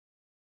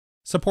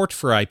Support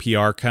for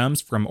IPR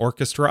comes from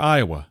Orchestra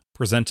Iowa,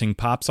 presenting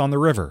Pops on the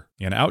River,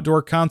 an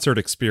outdoor concert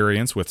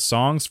experience with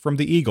songs from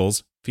the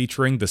Eagles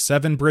featuring the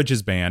Seven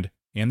Bridges Band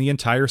and the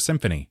entire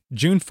symphony.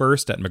 June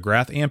 1st at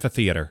McGrath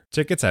Amphitheater.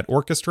 Tickets at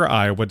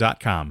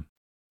orchestraiowa.com.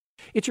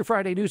 It's your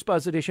Friday News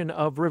Buzz edition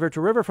of River to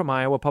River from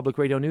Iowa Public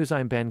Radio News.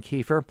 I'm Ben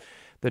Kiefer.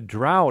 The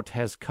drought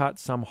has cut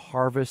some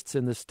harvests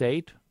in the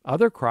state.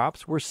 Other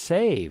crops were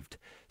saved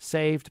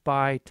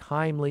by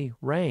timely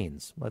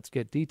rains. Let's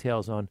get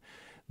details on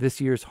this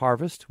year's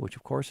harvest, which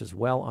of course is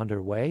well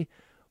underway.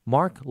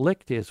 Mark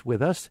Licht is with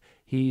us.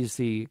 He's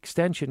the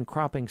Extension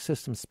Cropping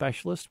System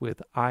Specialist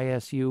with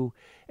ISU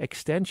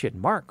Extension.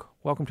 Mark,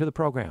 welcome to the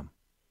program.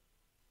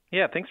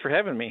 Yeah, thanks for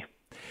having me.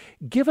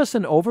 Give us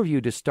an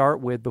overview to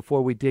start with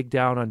before we dig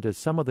down into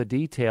some of the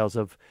details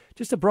of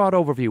just a broad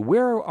overview.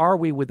 Where are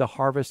we with the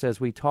harvest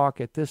as we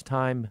talk at this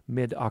time,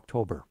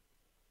 mid-October?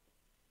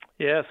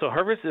 Yeah, so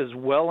harvest is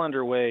well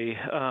underway.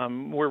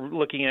 We're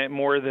looking at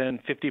more than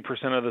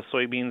 50% of the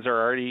soybeans are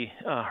already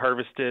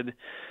harvested.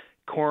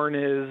 Corn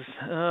is,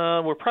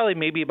 we're probably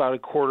maybe about a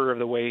quarter of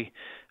the way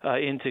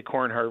into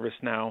corn harvest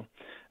now,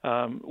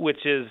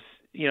 which is,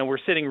 we're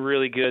sitting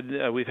really good.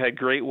 We've had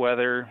great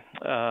weather,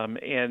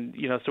 and,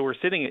 so we're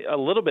sitting a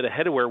little bit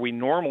ahead of where we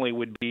normally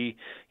would be,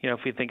 if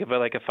we think of it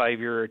like a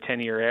 5-year or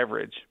 10-year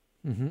average.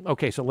 Mm-hmm.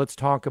 Okay, so let's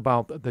talk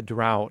about the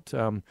drought.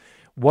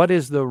 What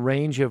is the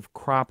range of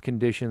crop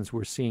conditions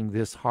we're seeing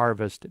this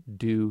harvest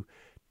due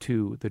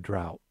to the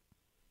drought?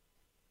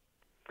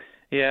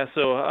 Yeah,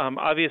 so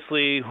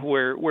obviously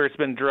where it's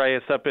been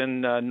driest up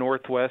in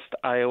northwest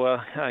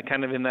Iowa,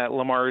 kind of in that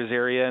Lamar's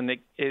area, and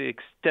it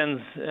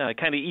extends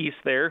kind of east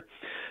there.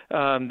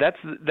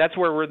 That's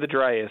where we're the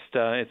driest.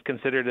 It's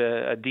considered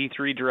a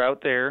D3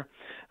 drought there.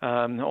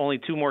 Only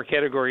 2 more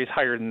categories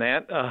higher than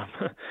that.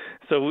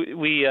 So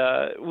we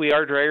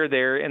are drier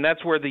there, and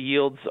that's where the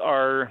yields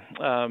are.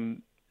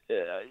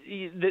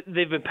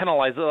 They've been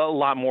penalized a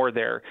lot more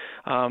there.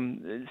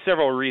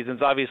 Several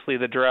reasons. Obviously,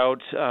 the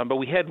drought, but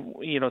we had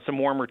some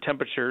warmer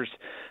temperatures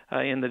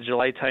in the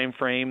July time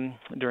frame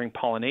during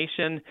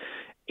pollination,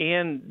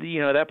 and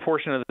that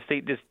portion of the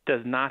state just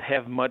does not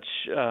have much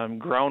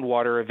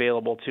groundwater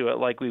available to it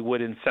like we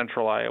would in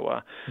central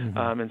Iowa.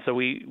 Mm-hmm. And so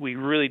we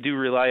really do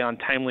rely on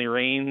timely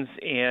rains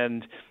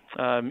and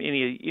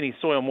any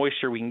soil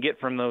moisture we can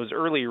get from those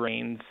early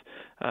rains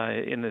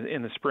in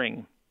the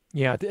spring.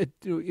 Yeah,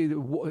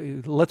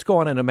 let's go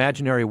on an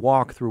imaginary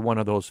walk through one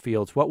of those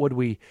fields. What would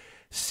we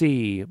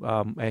see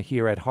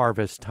here at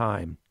harvest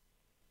time?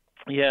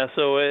 Yeah,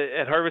 so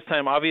at harvest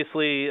time,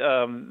 obviously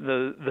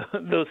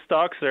those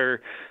stalks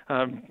are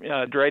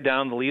dried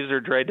down, the leaves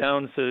are dried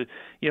down. So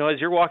as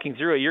you're walking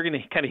through it, you're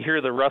going to kind of hear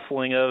the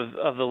rustling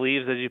of the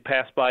leaves as you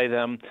pass by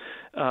them,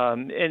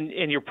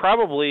 and you're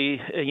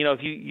probably if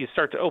you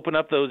start to open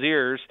up those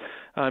ears,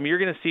 you're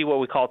going to see what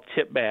we call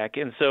tip back.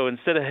 And so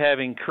instead of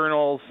having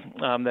kernels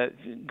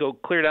that go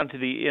clear down to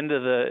the end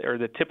of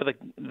the tip of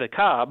the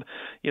cob,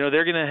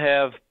 they're going to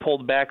have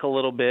pulled back a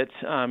little bit,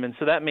 and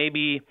so that may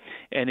be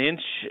an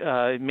inch,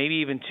 maybe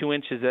even 2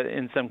 inches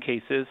in some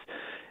cases.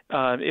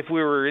 If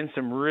we were in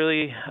some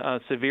really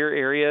severe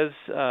areas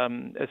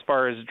as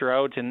far as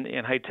drought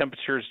and high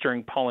temperatures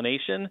during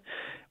pollination,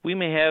 we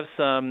may have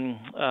some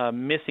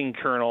missing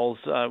kernels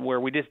where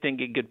we just didn't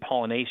get good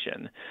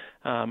pollination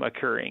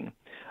occurring.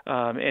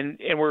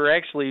 And we're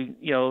actually,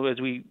 as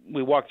we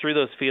walk through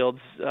those fields,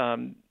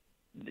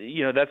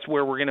 that's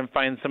where we're going to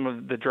find some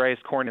of the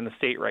driest corn in the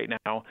state right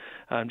now,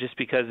 just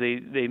because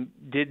they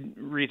did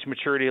reach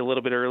maturity a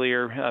little bit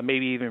earlier,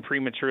 maybe even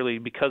prematurely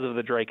because of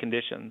the dry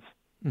conditions.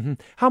 Mm-hmm.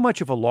 How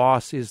much of a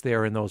loss is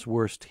there in those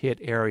worst hit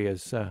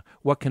areas?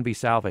 What can be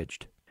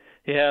salvaged?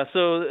 Yeah,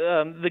 so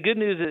the good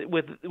news at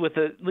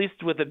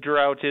least with the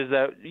drought is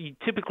that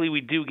typically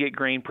we do get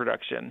grain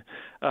production,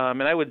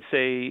 and I would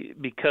say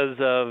because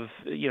of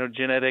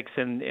genetics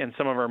and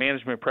some of our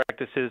management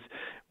practices,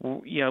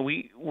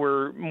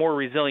 we're more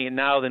resilient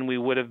now than we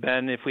would have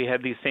been if we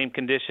had these same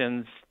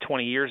conditions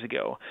 20 years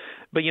ago.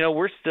 But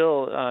we're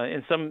still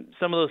in some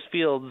of those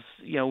fields,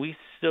 we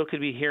still could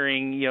be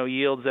hearing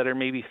yields that are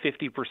maybe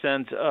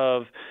 50%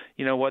 of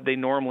what they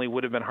normally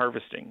would have been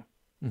harvesting.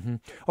 Mm-hmm.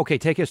 Okay,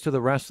 take us to the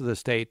rest of the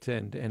state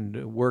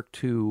and work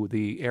to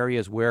the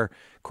areas where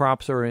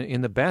crops are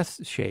in the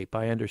best shape.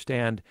 I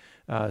understand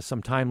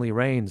some timely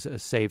rains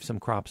save some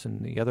crops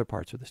in the other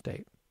parts of the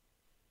state.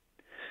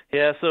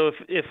 Yeah, so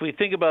if we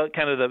think about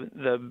kind of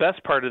the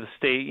best part of the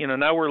state,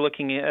 now we're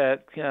looking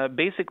at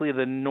basically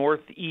the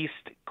northeast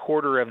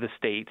quarter of the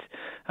state.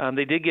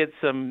 They did get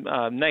some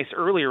nice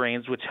early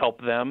rains, which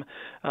helped them,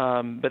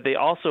 but they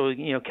also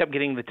kept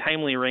getting the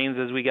timely rains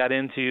as we got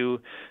into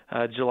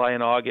July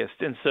and August.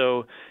 And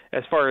so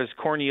as far as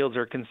corn yields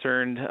are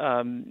concerned,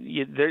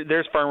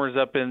 there's farmers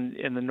up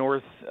in the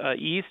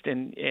northeast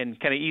and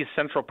kind of east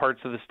central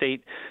parts of the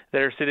state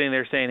that are sitting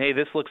there saying, hey,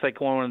 this looks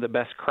like one of the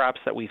best crops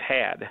that we've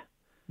had.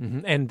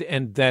 Mm-hmm.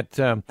 And that,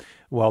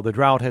 the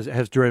drought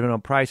has driven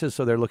up prices,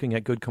 so they're looking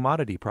at good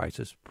commodity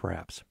prices,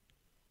 perhaps.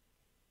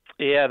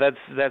 Yeah,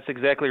 that's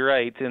exactly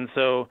right. And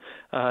so,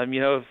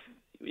 if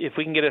if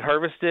we can get it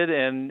harvested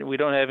and we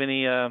don't have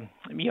any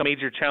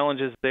major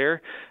challenges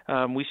there,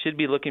 we should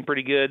be looking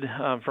pretty good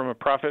from a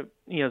profit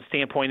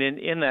standpoint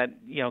in that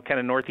kind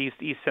of northeast,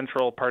 east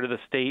central part of the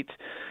state.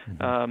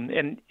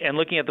 Mm-hmm. And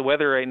looking at the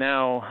weather right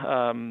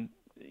now,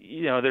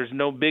 there's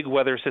no big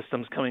weather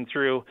systems coming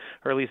through,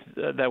 or at least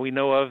that we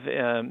know of.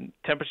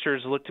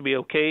 Temperatures look to be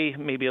okay,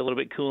 maybe a little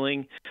bit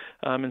cooling.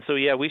 And so,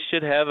 we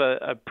should have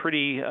a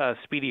pretty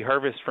speedy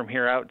harvest from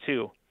here out,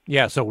 too.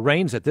 Yeah, so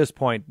rains at this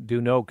point do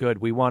no good.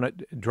 We want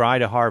it dry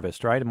to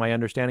harvest, right? Am I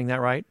understanding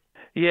that right?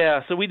 Yeah,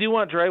 so we do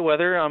want dry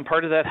weather.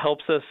 Part of that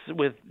helps us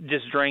with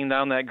just drying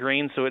down that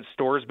grain so it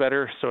stores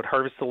better, so it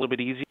harvests a little bit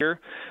easier.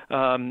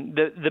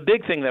 The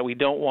big thing that we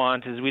don't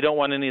want is we don't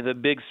want any of the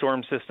big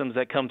storm systems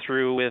that come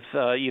through with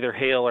either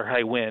hail or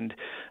high wind.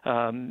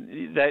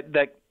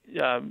 That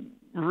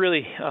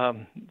really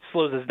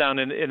slows us down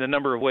in a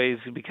number of ways,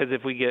 because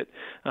if we get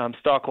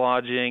stalk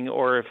lodging,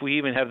 or if we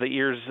even have the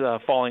ears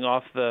falling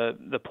off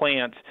the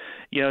plant,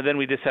 then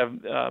we just have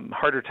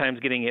harder times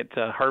getting it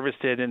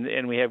harvested,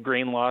 and we have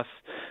grain loss,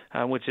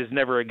 which is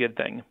never a good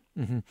thing.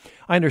 Mm-hmm.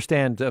 I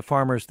understand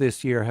farmers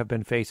this year have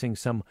been facing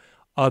some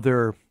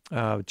other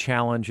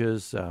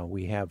challenges.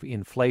 We have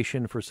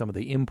inflation for some of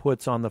the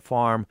inputs on the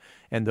farm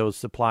and those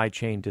supply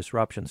chain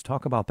disruptions.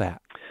 Talk about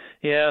that.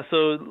 Yeah,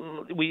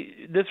 so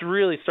this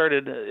really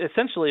started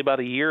essentially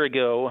about a year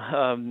ago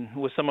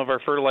with some of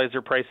our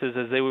fertilizer prices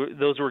as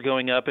those were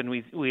going up, and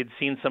we had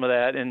seen some of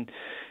that, and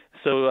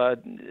so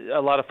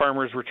a lot of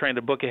farmers were trying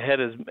to book ahead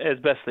as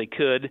best they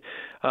could.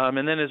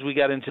 And then as we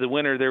got into the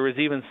winter, there was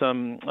even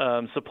some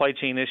supply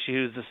chain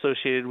issues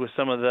associated with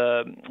some of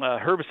the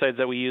herbicides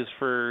that we use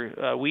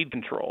for weed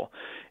control.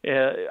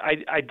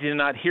 I did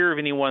not hear of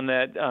anyone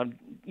that,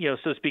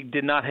 so to speak,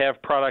 did not have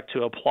product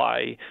to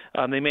apply.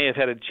 They may have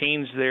had to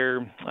change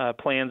their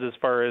plans as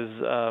far as,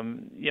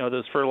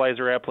 those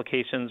fertilizer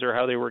applications or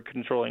how they were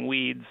controlling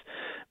weeds.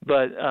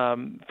 But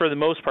for the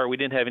most part, we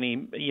didn't have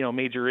any,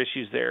 major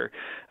issues there.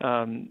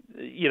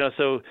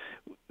 So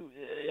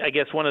I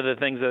guess one of the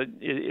things that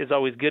is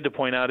always good to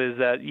point out is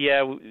that,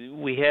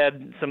 we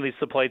had some of these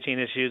supply chain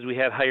issues. We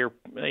had higher,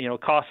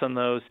 costs on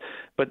those,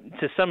 but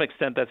to some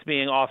extent that's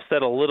being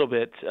offset a little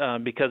bit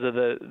because of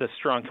the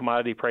strong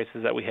commodity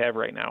prices that we have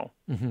right now.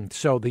 Mm-hmm.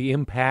 So the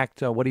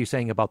impact, what are you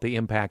saying about the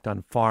impact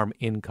on farm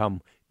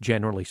income,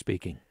 generally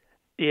speaking?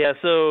 Yeah,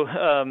 so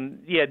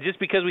just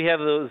because we have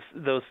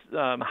those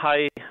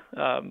high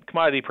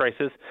commodity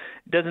prices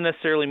doesn't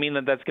necessarily mean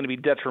that that's going to be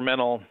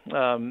detrimental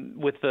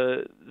with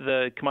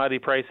the commodity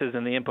prices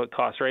and the input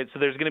costs, right? So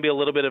there's going to be a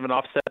little bit of an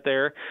offset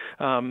there,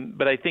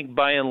 but I think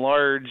by and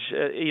large,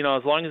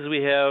 as long as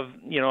we have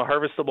a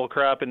harvestable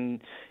crop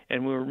and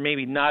we're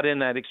maybe not in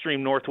that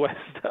extreme northwest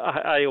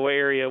Iowa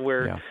area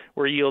where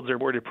yields are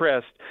more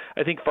depressed,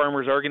 I think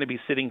farmers are going to be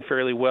sitting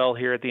fairly well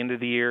here at the end of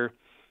the year.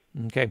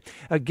 Okay.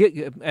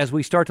 As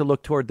we start to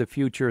look toward the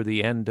future,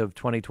 the end of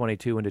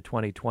 2022 into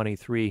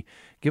 2023,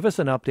 give us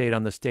an update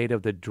on the state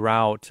of the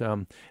drought.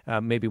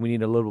 Maybe we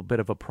need a little bit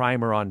of a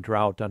primer on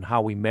drought, on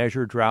how we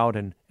measure drought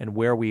and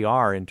where we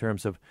are in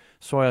terms of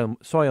soil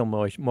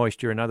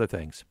moisture and other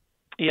things.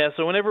 Yeah,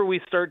 so whenever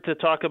we start to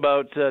talk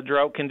about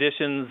drought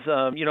conditions,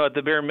 at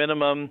the bare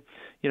minimum,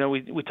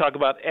 we talk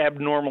about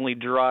abnormally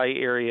dry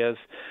areas,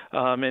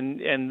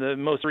 and the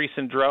most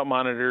recent drought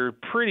monitor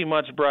pretty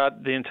much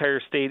brought the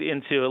entire state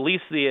into at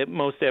least the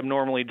most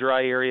abnormally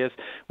dry areas,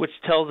 which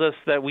tells us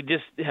that we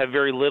just have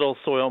very little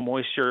soil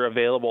moisture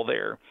available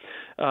there.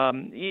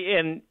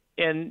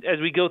 And as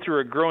we go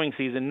through a growing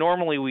season,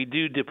 normally we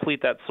do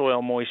deplete that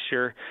soil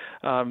moisture,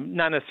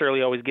 not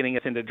necessarily always getting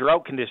us into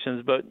drought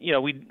conditions, but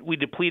we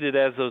deplete it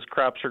as those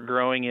crops are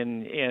growing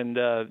and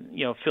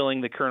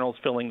filling the kernels,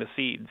 filling the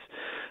seeds.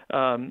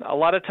 A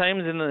lot of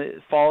times in the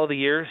fall of the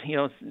year,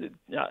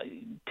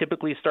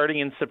 typically starting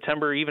in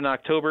September, even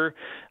October,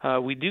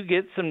 we do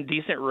get some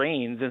decent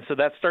rains, and so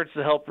that starts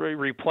to help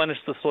replenish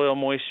the soil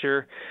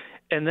moisture.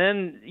 And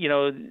then,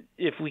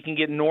 if we can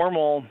get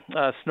normal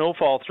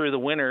snowfall through the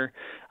winter,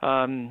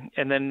 and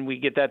then we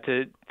get that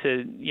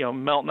to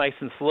melt nice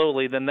and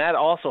slowly, then that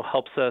also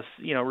helps us,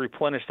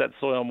 replenish that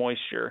soil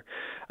moisture.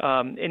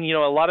 And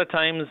a lot of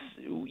times,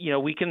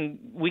 we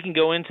can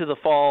go into the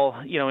fall,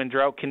 in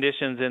drought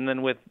conditions, and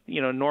then with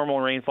normal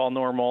rainfall,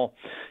 normal,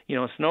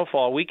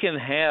 snowfall, we can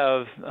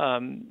have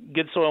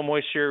good soil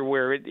moisture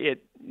where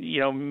it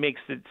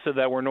makes it so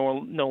that we're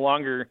no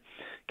longer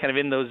kind of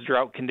in those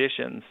drought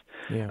conditions.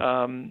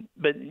 Yeah.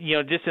 But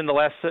just in the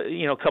last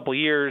couple of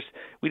years,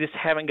 we just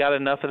haven't got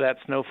enough of that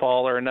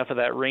snowfall or enough of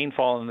that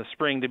rainfall in the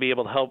spring to be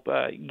able to help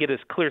get us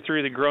clear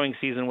through the growing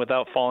season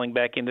without falling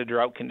back into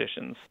drought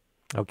conditions.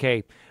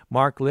 Okay.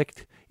 Mark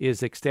Licht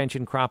is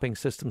Extension Cropping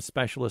Systems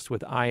Specialist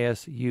with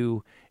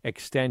ISU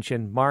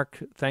Extension.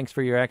 Mark, thanks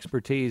for your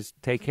expertise.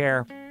 Take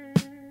care.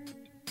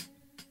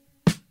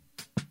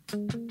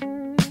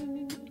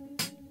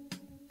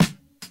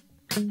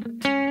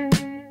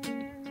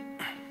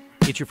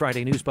 It's your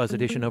Friday News Buzz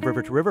edition of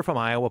River to River from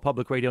Iowa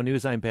Public Radio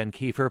News. I'm Ben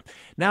Kiefer.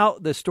 Now,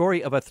 the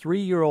story of a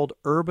 3-year-old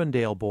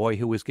Urbandale boy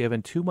who was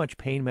given too much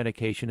pain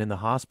medication in the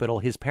hospital.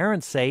 His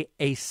parents say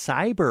a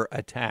cyber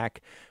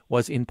attack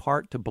was in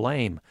part to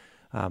blame.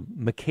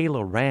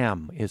 Michaela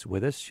Ram is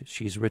with us.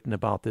 She's written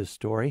about this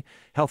story.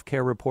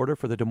 Healthcare reporter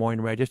for the Des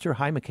Moines Register.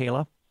 Hi,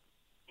 Michaela.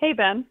 Hey,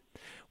 Ben.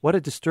 What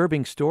a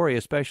disturbing story,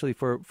 especially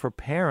for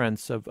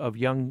parents of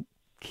young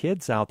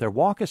kids out there.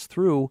 Walk us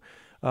through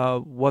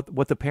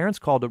what the parents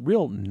called a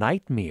real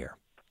nightmare.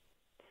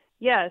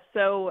 Yeah,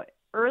 so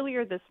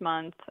earlier this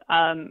month,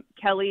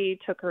 Kelly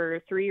took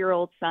her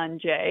 3-year-old son,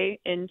 Jay,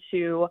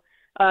 into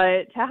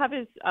to have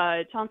his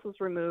tonsils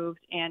removed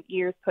and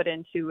ears put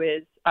into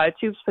his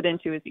tubes put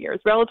into his ears.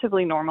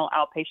 Relatively normal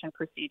outpatient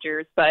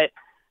procedures, but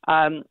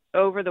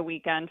over the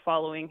weekend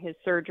following his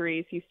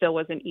surgeries, he still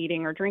wasn't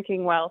eating or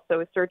drinking well, so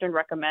his surgeon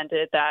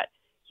recommended that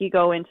he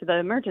go into the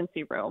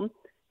emergency room.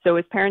 So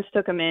his parents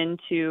took him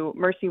into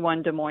Mercy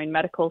One Des Moines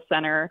Medical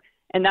Center,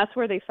 and that's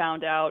where they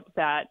found out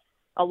that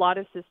a lot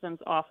of systems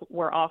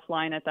were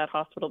offline at that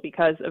hospital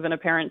because of an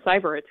apparent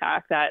cyber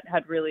attack that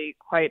had really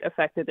quite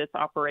affected its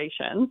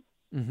operations.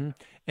 Mm-hmm.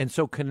 And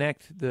so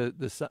connect the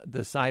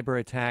cyber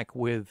attack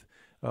with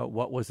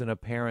what was an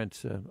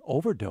apparent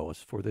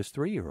overdose for this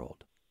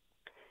 3-year-old.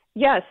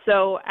 Yes.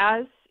 So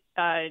as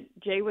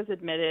Jay was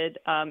admitted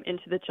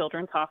into the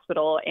Children's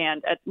Hospital,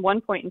 and at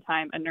one point in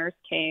time, a nurse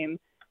came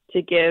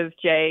to give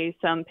Jay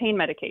some pain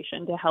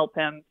medication to help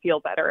him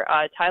feel better,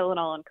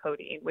 Tylenol and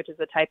codeine, which is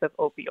a type of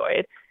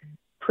opioid.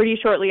 Pretty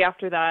shortly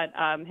after that,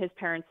 his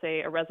parents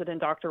say a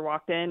resident doctor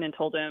walked in and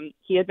told him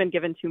he had been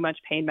given too much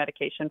pain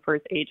medication for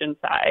his age and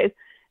size,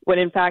 when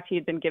in fact he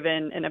had been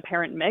given an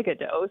apparent mega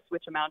dose,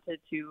 which amounted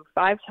to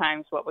 5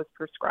 times what was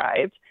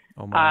prescribed.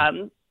 Oh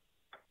my.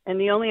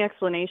 And the only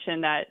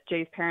explanation that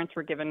Jay's parents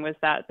were given was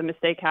that the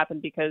mistake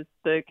happened because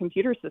the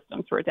computer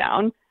systems were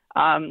down.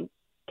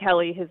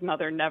 Kelly, his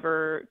mother,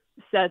 never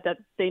said that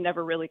they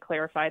never really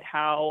clarified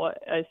how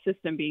a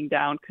system being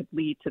down could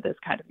lead to this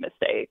kind of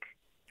mistake.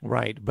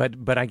 Right,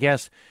 but I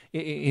guess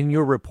in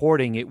your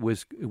reporting, it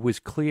was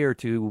clear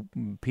to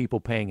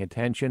people paying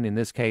attention, in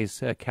this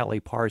case,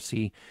 Kelly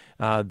Parsi,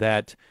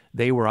 that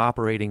they were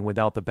operating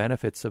without the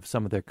benefits of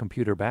some of their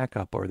computer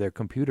backup or their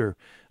computer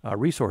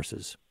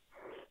resources.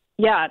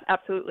 Yeah,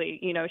 absolutely.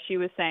 You know, she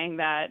was saying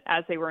that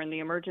as they were in the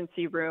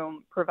emergency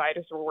room,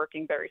 providers were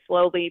working very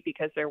slowly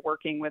because they're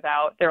working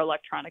without their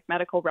electronic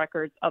medical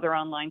records, other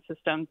online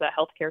systems that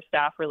healthcare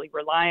staff really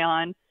rely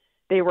on.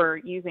 They were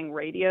using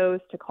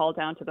radios to call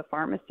down to the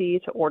pharmacy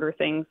to order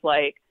things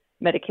like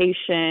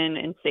medication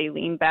and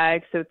saline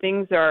bags. So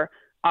things are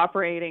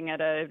operating at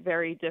a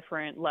very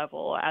different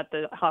level at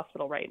the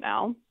hospital right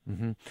now.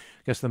 Mm-hmm.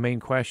 I guess the main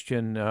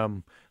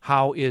question,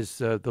 how is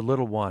the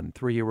little one,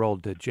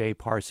 3-year-old Jay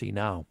Parsi,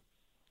 now?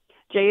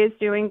 Jay is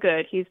doing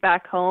good. He's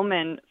back home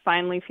and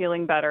finally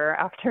feeling better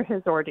after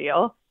his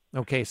ordeal.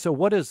 Okay, so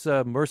what does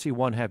Mercy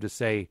One have to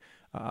say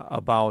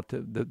about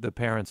the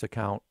parents'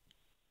 account?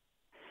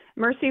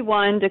 Mercy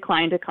One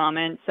declined to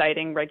comment,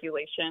 citing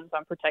regulations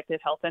on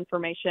protected health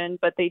information,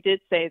 but they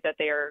did say that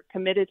they are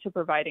committed to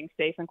providing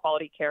safe and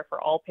quality care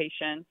for all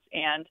patients,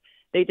 and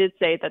they did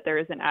say that there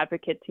is an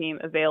advocate team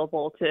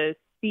available to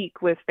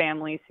speak with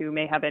families who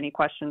may have any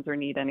questions or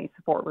need any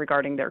support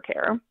regarding their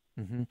care.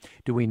 Mm-hmm.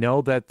 Do we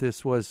know that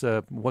this was,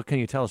 what can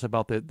you tell us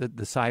about the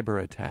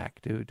cyber attack?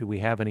 Do we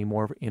have any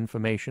more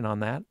information on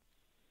that?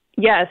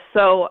 Yes.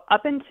 So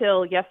up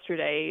until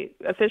yesterday,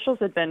 officials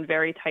had been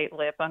very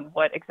tight-lipped on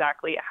what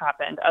exactly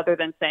happened, other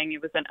than saying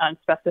it was an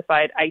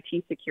unspecified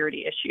IT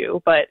security issue.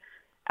 But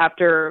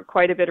after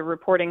quite a bit of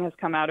reporting has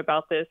come out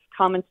about this,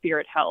 Common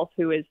Spirit Health,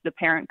 who is the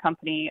parent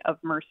company of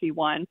Mercy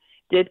One,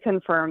 did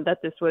confirm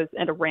that this was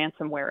a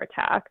ransomware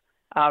attack.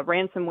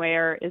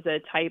 Ransomware is a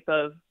type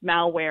of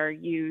malware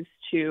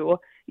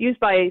used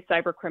by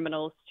cyber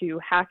criminals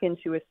to hack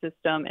into a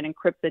system and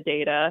encrypt the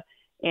data.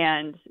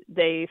 And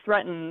they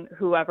threaten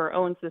whoever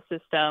owns the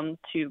system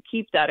to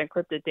keep that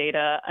encrypted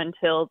data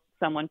until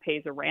someone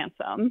pays a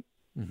ransom.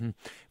 Mm-hmm.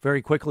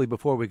 Very quickly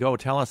before we go,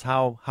 tell us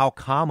how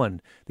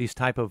common these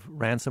type of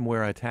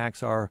ransomware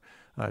attacks are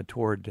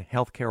toward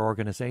healthcare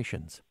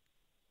organizations.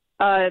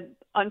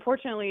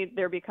 Unfortunately,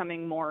 they're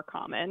becoming more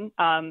common.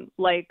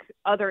 Like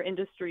other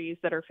industries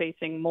that are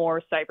facing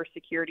more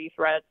cybersecurity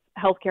threats,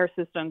 healthcare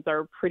systems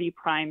are pretty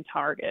prime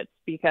targets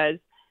because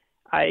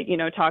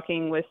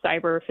talking with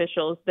cyber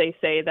officials, they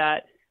say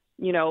that,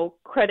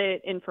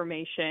 credit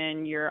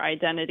information, your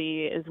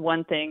identity is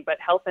one thing, but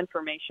health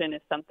information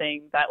is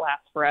something that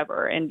lasts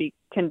forever and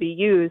can be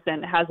used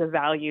and has a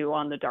value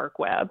on the dark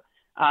web.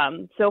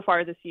 So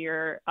far this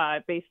year,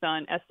 based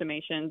on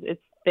estimations,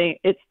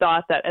 it's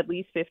thought that at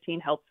least 15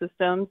 health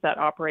systems that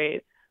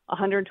operate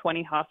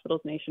 120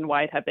 hospitals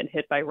nationwide have been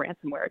hit by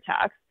ransomware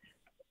attacks.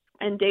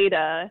 And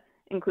data,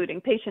 including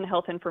patient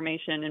health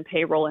information and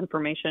payroll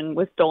information,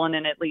 was stolen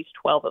in at least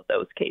 12 of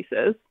those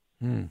cases.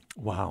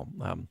 Wow.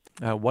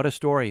 What a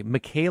story.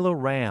 Michaela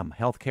Ram,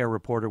 healthcare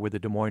reporter with the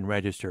Des Moines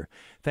Register.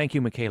 Thank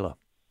you, Michaela.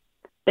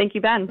 Thank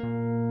you, Ben.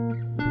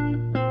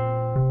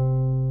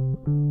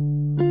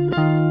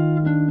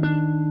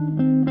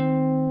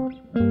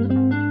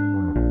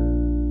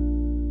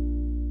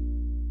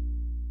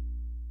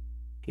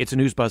 It's a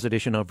News Buzz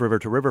edition of River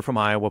to River from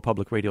Iowa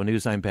Public Radio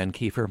News. I'm Ben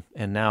Kiefer,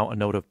 and now a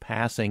note of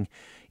passing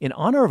in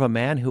honor of a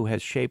man who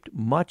has shaped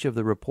much of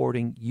the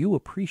reporting you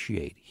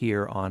appreciate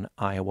here on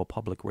Iowa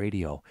Public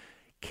Radio.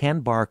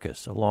 Ken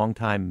Barkus, a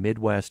longtime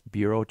Midwest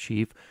bureau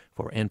chief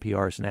for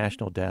NPR's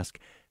National Desk,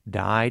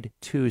 died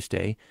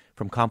Tuesday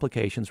from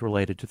complications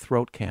related to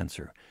throat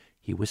cancer.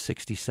 He was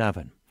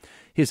 67.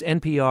 His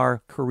NPR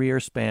career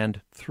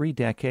spanned 3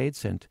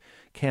 decades, and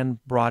Ken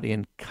brought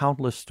in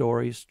countless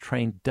stories,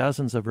 trained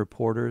dozens of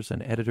reporters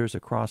and editors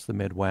across the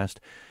Midwest.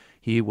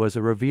 He was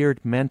a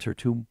revered mentor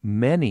to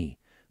many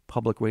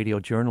public radio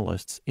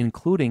journalists,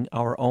 including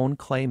our own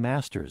Clay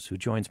Masters, who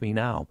joins me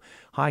now.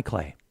 Hi,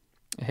 Clay.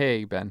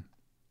 Hey, Ben.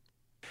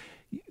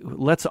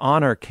 Let's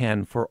honor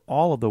Ken for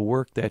all of the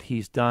work that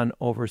he's done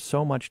over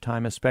so much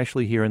time,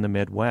 especially here in the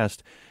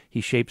Midwest.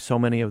 He shaped so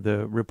many of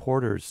the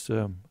reporters,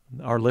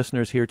 our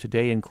listeners here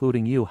today,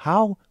 including you.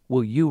 How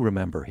will you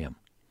remember him?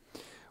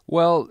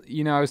 Well,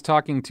 I was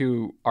talking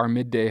to our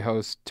midday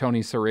host,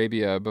 Tony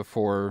Sarabia,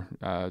 before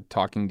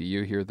talking to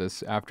you here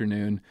this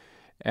afternoon.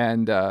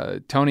 And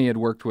Tony had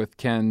worked with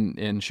Ken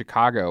in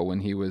Chicago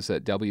when he was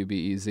at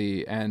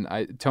WBEZ.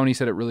 And Tony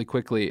said it really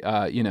quickly,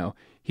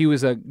 he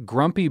was a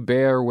grumpy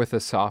bear with a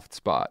soft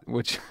spot,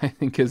 which I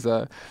think is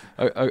a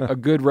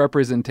good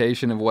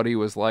representation of what he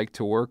was like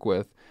to work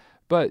with.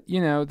 But,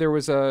 there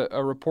was a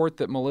report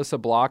that Melissa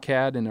Block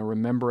had in a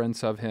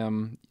remembrance of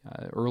him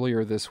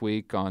earlier this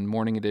week on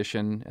Morning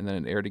Edition, and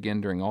then it aired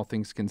again during All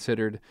Things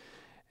Considered.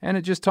 And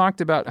it just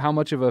talked about how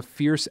much of a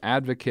fierce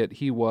advocate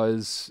he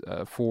was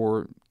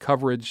for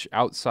coverage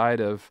outside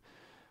of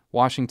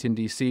Washington,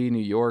 D.C., New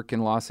York,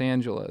 and Los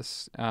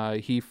Angeles.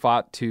 He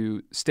fought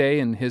to stay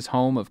in his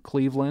home of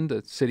Cleveland,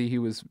 a city he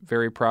was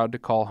very proud to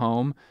call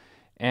home.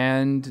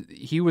 And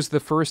he was the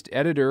first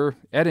editor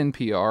at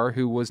NPR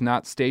who was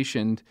not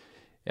stationed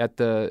at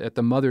the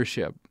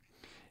mothership.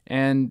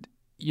 And,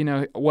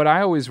 what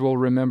I always will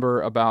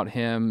remember about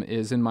him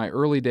is in my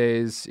early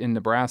days in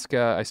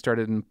Nebraska, I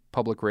started in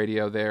public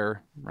radio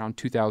there around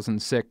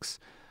 2006.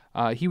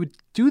 He would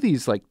do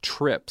these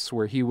trips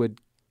where he would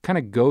kind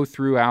of go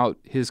throughout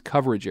his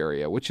coverage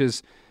area, which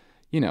is,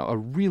 a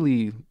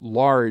really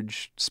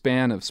large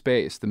span of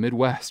space, the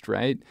Midwest,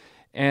 right?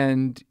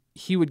 And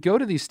he would go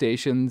to these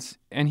stations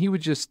and he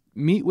would just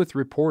meet with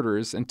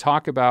reporters and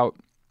talk about,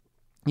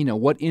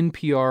 what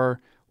NPR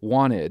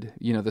wanted,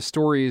 the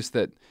stories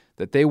that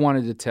they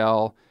wanted to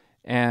tell.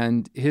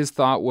 And his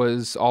thought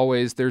was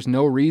always, there's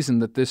no reason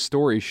that this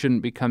story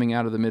shouldn't be coming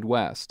out of the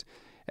Midwest.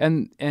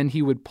 And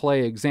he would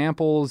play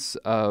examples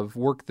of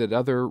work that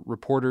other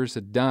reporters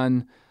had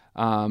done.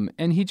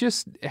 And he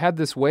just had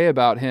this way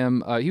about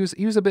him. He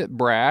was a bit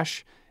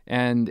brash,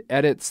 and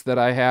edits that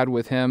I had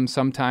with him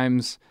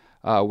sometimes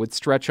would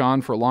stretch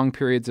on for long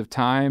periods of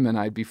time, and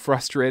I'd be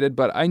frustrated.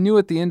 But I knew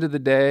at the end of the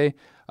day,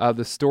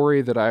 the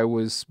story that I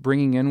was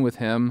bringing in with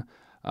him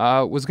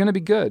was going to be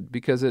good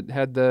because it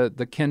had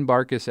the Ken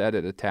Barkus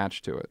edit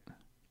attached to it.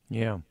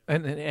 Yeah,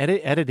 and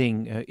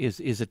editing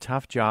is a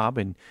tough job,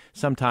 and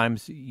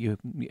sometimes you,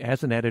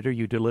 as an editor,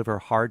 you deliver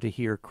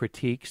hard-to-hear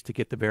critiques to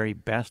get the very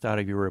best out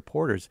of your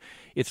reporters.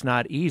 It's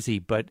not easy,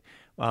 but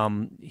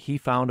he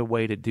found a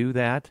way to do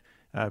that.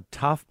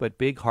 Tough but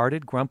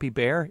big-hearted, grumpy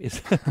bear.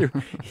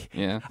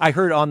 Yeah. I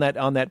heard on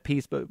that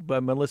piece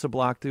by Melissa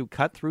Block to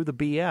cut through the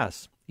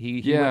BS.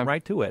 He went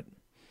right to it.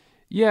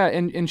 Yeah,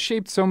 and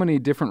shaped so many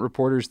different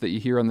reporters that you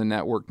hear on the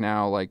network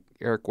now, like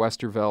Eric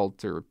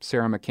Westervelt or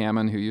Sarah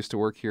McCammon, who used to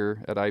work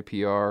here at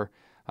IPR,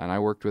 and I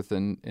worked with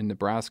in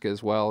Nebraska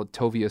as well.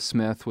 Tovia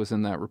Smith was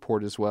in that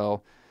report as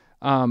well.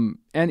 And,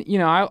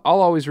 I'll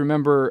always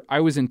remember I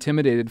was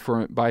intimidated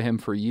by him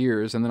for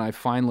years, and then I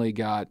finally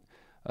got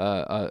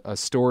a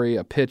story,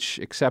 a pitch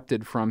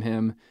accepted from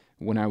him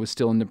when I was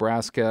still in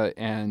Nebraska,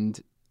 and,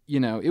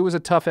 it was a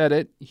tough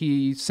edit.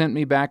 He sent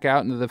me back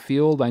out into the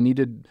field.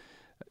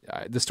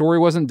 The story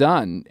wasn't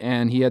done,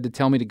 and he had to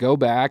tell me to go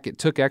back. It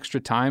took extra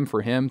time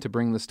for him to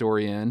bring the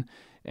story in,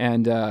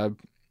 and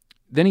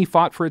then he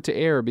fought for it to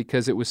air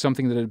because it was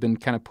something that had been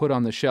kind of put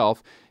on the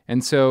shelf.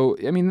 And so,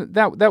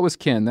 that was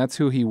Ken. That's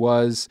who he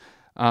was.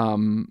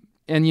 And,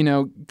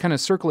 kind of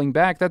circling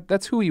back,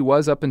 that's who he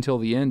was up until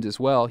the end as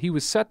well. He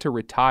was set to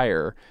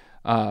retire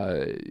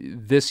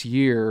this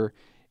year,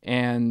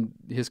 and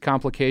his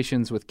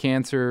complications with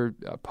cancer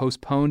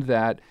postponed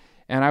that.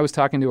 And I was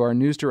talking to our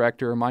news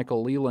director,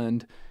 Michael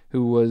Leland,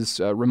 who was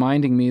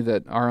reminding me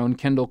that our own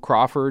Kendall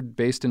Crawford,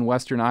 based in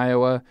western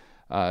Iowa,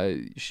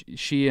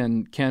 she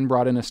and Ken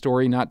brought in a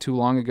story not too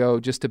long ago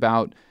just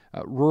about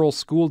rural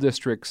school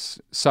districts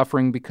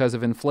suffering because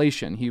of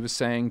inflation. He was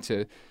saying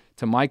to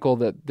Michael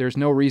that there's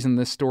no reason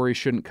this story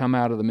shouldn't come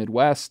out of the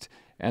Midwest.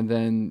 And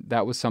then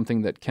that was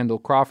something that Kendall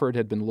Crawford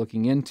had been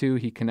looking into.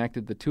 He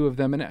connected the two of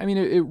them. And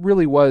it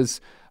really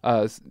was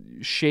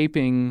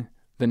shaping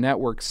the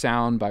network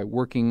sound by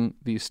working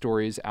these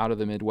stories out of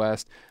the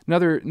Midwest.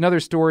 Another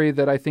story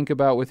that I think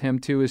about with him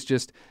too is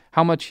just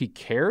how much he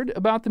cared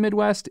about the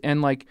Midwest.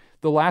 And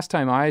the last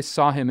time I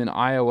saw him in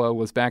Iowa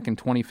was back in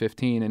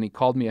 2015, and he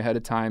called me ahead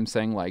of time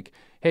saying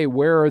hey,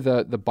 where are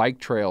the bike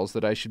trails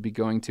that I should be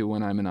going to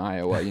when I'm in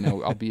Iowa?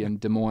 I'll be in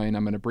Des Moines.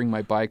 I'm going to bring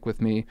my bike with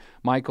me.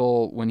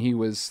 Michael, when he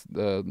was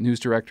the news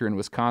director in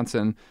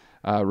Wisconsin,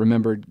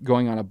 remembered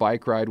going on a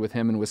bike ride with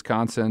him in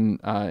Wisconsin,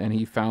 and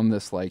he found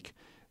this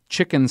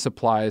chicken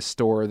supplies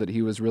store that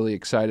he was really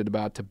excited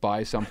about to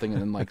buy something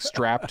and then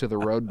strap to the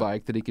road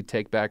bike that he could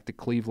take back to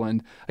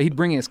Cleveland. He'd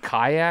bring his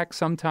kayak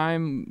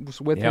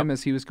sometimes with him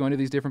as he was going to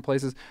these different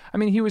places. I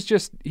mean, he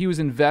was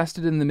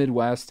invested in the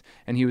Midwest,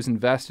 and he was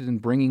invested in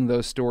bringing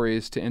those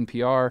stories to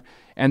NPR.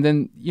 And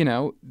then,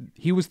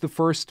 he was the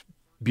first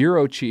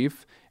bureau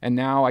chief, and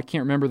now I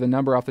can't remember the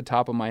number off the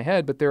top of my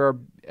head, but there are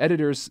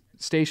editors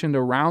stationed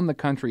around the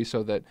country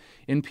so that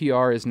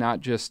NPR is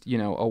not just,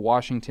 a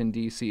Washington,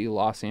 D.C.,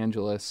 Los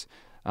Angeles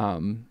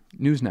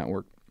news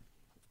network.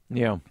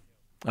 Yeah.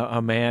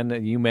 A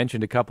man, you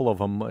mentioned a couple of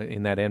them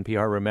in that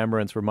NPR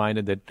Remembrance,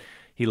 reminded that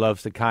he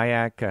loves to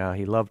kayak.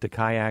 He loved to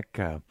kayak,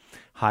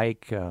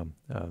 hike,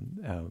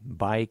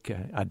 bike,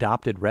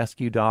 adopted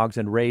rescue dogs,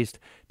 and raised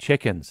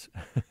chickens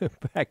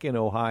back in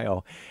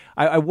Ohio.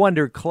 I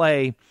wonder,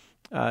 Clay,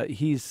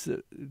 he's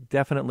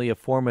definitely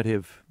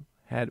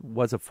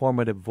was a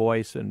formative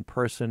voice and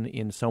person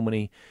in so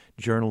many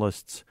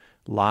journalists'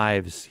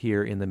 lives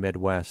here in the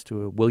Midwest.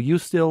 Will you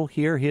still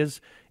hear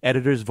his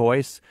editor's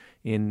voice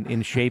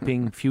in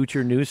shaping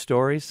future news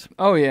stories?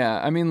 Oh, yeah.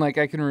 I mean, I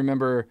can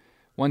remember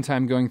one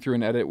time going through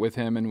an edit with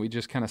him, and we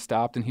just kind of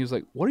stopped, and he was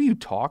like, "What are you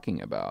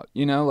talking about?"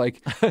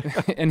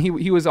 And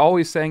he was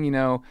always saying,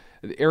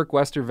 Eric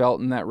Westervelt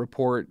in that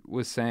report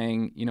was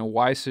saying,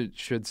 why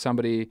should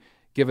somebody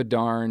give a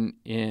darn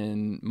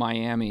in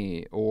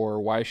Miami, or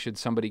why should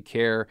somebody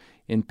care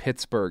in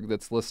Pittsburgh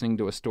that's listening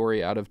to a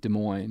story out of Des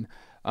Moines?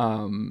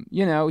 I'll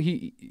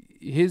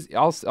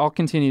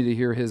continue to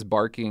hear his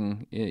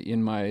barking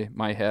in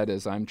my head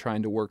as I'm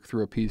trying to work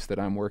through a piece that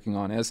I'm working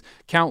on, as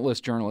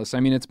countless journalists. I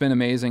mean, it's been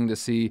amazing to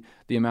see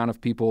the amount of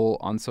people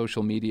on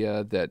social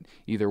media that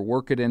either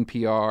work at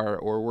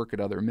NPR or work at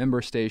other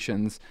member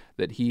stations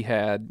that he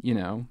had,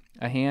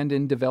 a hand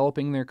in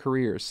developing their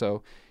careers.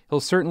 So he'll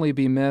certainly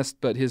be missed,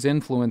 but his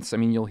influence,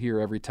 you'll hear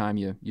every time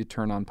you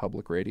turn on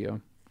public radio.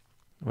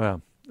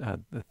 Well,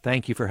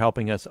 thank you for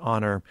helping us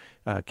honor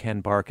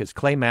Ken Barkas.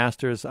 Clay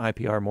Masters,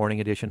 IPR Morning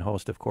Edition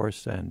host, of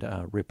course, and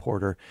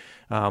reporter,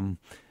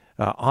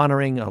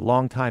 honoring a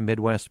longtime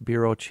Midwest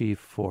bureau chief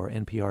for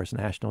NPR's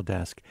national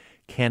desk,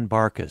 Ken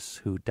Barkas,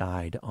 who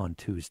died on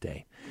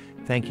Tuesday.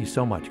 Thank you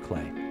so much,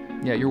 Clay.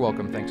 Yeah, you're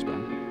welcome. Thanks,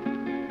 Ben.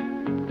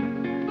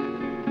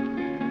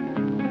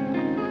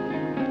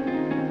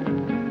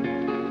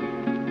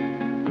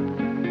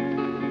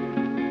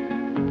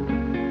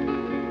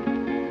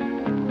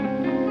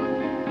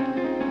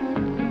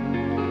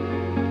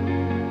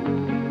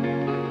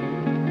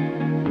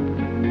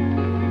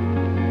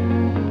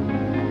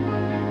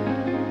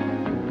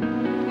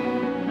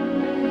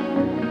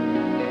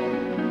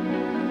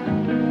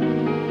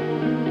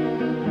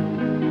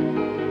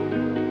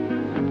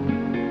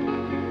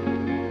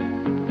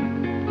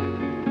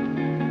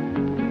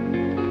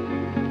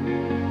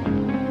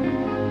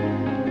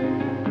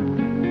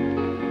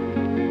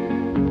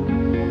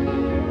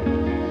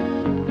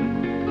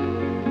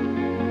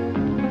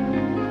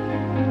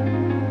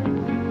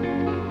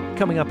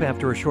 Coming up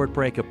after a short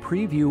break, a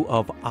preview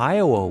of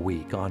Iowa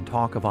Week on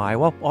Talk of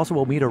Iowa. Also,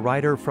 we'll meet a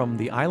writer from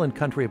the island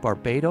country of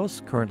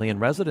Barbados, currently in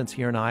residence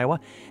here in Iowa,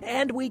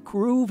 and we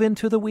groove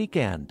into the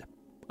weekend.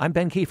 I'm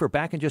Ben Kiefer,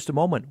 back in just a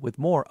moment with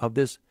more of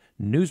this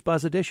News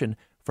Buzz edition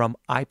from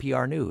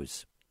IPR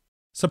News.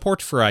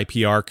 Support for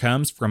IPR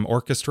comes from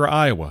Orchestra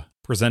Iowa,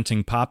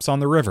 presenting Pops on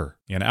the River,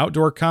 an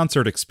outdoor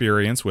concert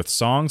experience with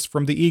songs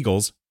from the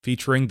Eagles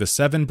featuring the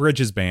Seven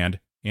Bridges Band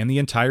and the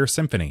entire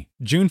symphony.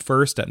 June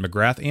 1st at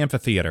McGrath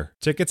Amphitheater.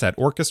 Tickets at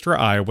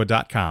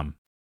orchestraiowa.com.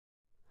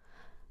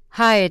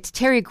 Hi, it's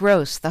Terry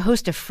Gross, the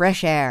host of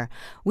Fresh Air.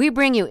 We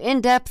bring you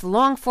in-depth,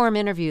 long-form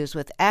interviews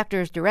with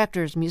actors,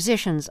 directors,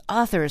 musicians,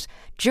 authors,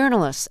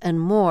 journalists, and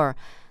more.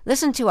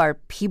 Listen to our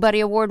Peabody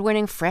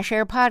Award-winning Fresh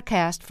Air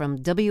podcast from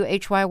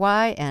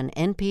WHYY and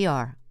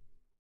NPR.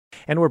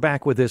 And we're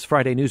back with this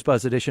Friday News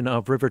Buzz edition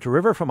of River to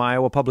River from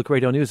Iowa Public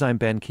Radio News. I'm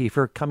Ben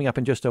Kiefer. Coming up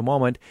in just a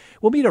moment,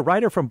 we'll meet a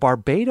writer from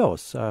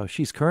Barbados.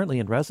 She's currently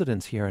in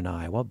residence here in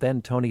Iowa.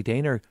 Then Tony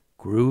Daner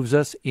grooves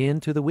us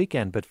into the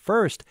weekend. But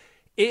first,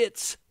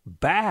 it's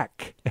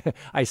back.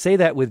 I say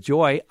that with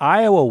joy.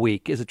 Iowa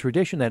Week is a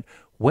tradition that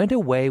went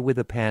away with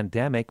the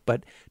pandemic,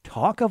 but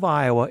Talk of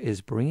Iowa is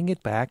bringing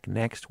it back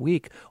next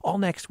week. All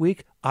next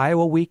week,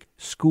 Iowa Week,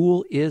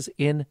 school is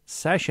in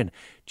session.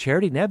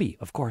 Charity Nebbe,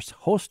 of course,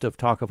 host of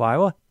Talk of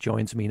Iowa,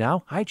 joins me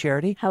now. Hi,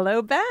 Charity.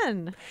 Hello,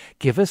 Ben.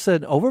 Give us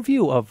an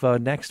overview of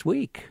next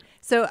week.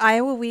 So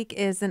Iowa Week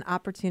is an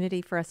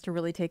opportunity for us to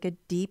really take a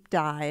deep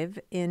dive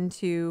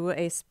into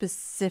a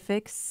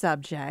specific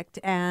subject.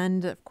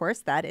 And of course,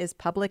 that is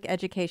public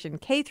education.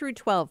 K through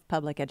 12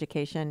 public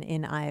education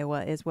in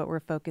Iowa is what we're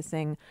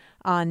focusing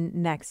on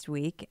next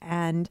week.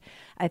 And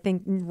I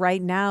think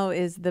right now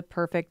is the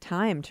perfect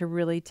time to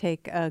really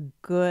take a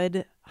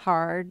good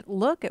hard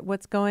look at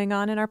what's going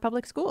on in our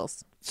public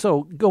schools.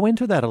 So go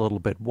into that a little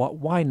bit.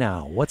 Why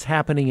now? What's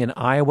happening in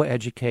Iowa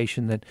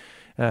education that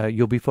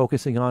you'll be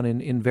focusing on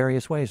in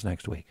various ways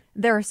next week?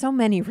 There are so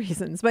many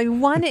reasons. But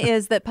one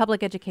is that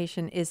public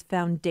education is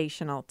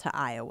foundational to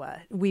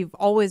Iowa. We've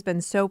always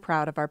been so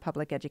proud of our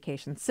public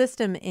education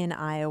system in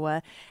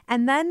Iowa.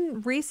 And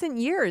then recent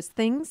years,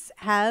 things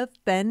have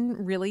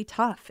been really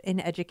tough in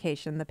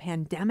education. The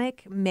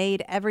pandemic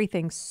made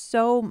everything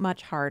so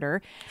much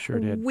harder. Sure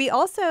did. We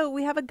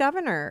have a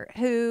governor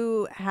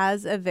who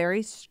has a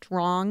very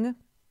strong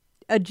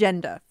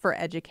agenda for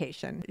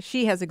education.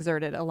 She has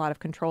exerted a lot of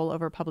control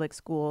over public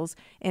schools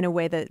in a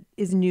way that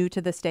is new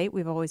to the state.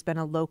 We've always been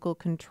a local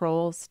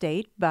control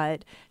state,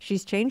 but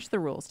she's changed the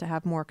rules to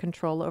have more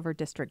control over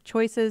district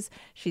choices.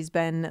 She's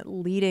been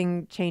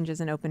leading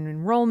changes in open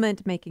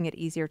enrollment, making it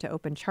easier to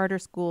open charter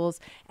schools,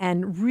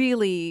 and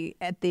really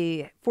at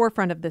the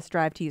forefront of this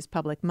drive to use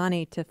public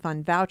money to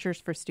fund vouchers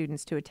for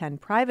students to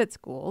attend private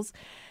schools.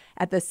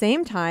 At the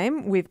same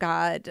time, we've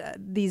got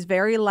these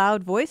very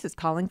loud voices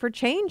calling for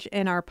change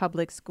in our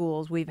public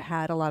schools. We've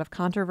had a lot of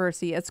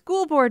controversy at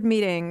school board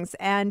meetings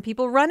and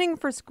people running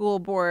for school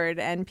board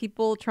and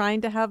people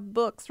trying to have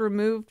books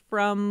removed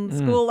from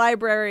school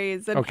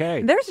libraries. And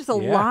there's just a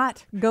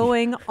lot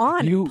going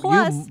on.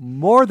 Plus, you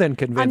more than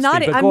convinced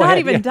I'm me. not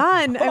even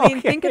done. I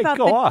mean, think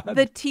about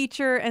the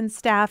teacher and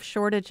staff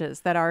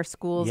shortages that our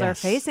schools are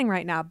facing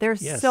right now.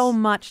 There's so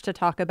much to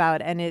talk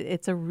about, and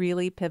it's a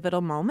really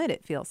pivotal moment,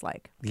 it feels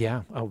like.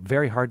 Yeah,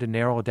 very hard to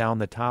narrow down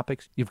the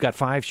topics. You've got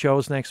 5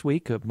 shows next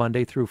week,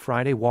 Monday through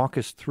Friday. Walk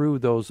us through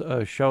those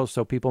shows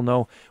so people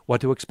know what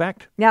to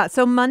expect. Yeah,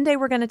 so Monday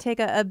we're going to take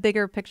a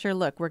bigger picture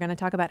look. We're going to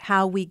talk about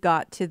how we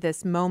got to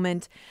this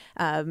moment,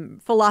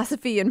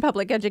 philosophy in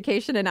public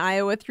education in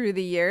Iowa through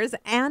the years,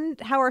 and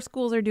how our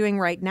schools are doing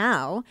right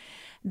now.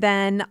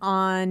 Then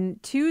on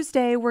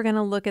Tuesday, we're going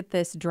to look at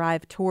this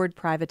drive toward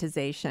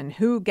privatization.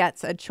 Who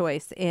gets a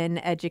choice in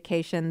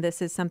education?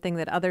 This is something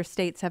that other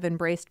states have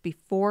embraced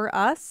before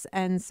us,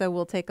 and so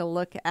we'll take a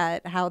look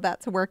at how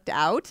that's worked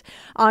out.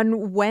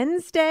 On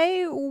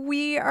Wednesday,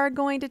 we are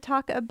going to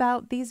talk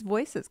about these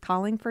voices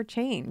calling for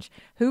change.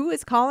 Who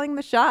is calling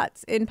the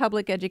shots in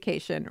public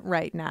education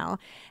right now?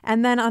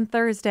 And then on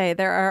Thursday,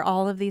 there are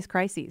all of these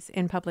crises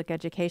in public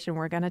education.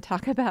 We're going to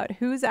talk about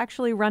who's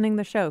actually running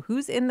the show,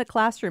 who's in the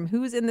classroom,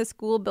 who's in the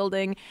school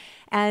building,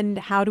 and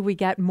how do we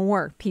get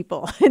more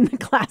people in the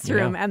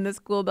classroom and the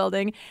school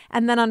building.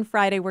 And then on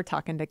Friday, we're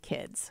talking to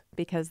kids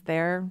because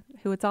they're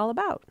who it's all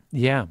about.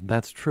 Yeah,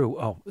 that's true.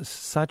 Oh,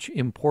 such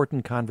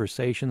important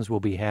conversations will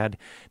be had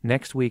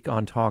next week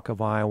on Talk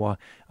of Iowa.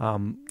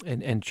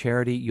 And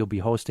Charity, you'll be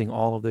hosting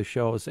all of the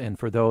shows. And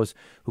for those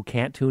who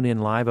can't tune in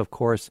live, of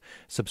course,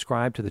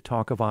 subscribe to the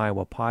Talk of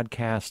Iowa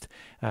podcast.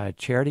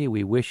 Charity,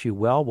 we wish you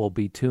well. We'll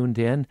be tuned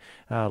in,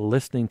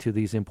 listening to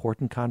these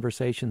important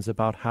conversations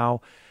about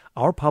how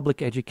our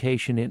public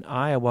education in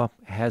Iowa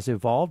has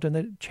evolved and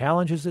the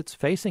challenges it's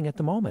facing at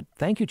the moment.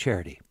 Thank you,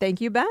 Charity.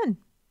 Thank you, Ben.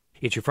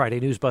 It's your Friday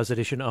News Buzz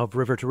edition of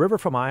River to River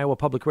from Iowa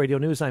Public Radio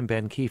News. I'm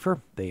Ben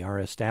Kiefer. They are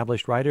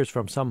established writers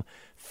from some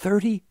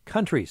 30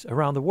 countries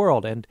around the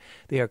world, and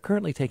they are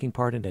currently taking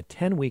part in a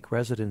 10-week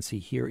residency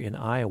here in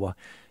Iowa.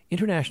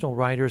 International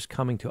writers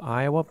coming to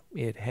Iowa,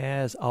 it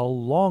has a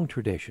long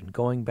tradition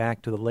going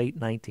back to the late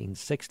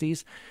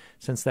 1960s.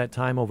 Since that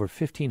time, over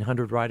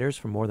 1,500 writers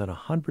from more than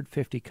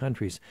 150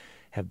 countries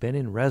have been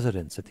in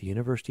residence at the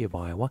University of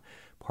Iowa,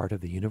 part of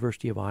the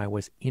University of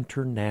Iowa's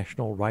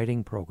International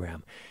Writing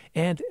Program.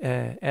 And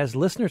as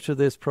listeners to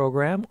this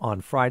program on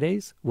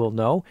Fridays will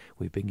know,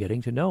 we've been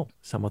getting to know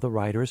some of the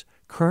writers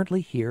currently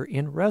here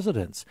in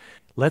residence.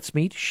 Let's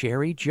meet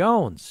Sherry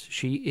Jones.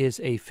 She is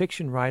a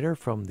fiction writer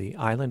from the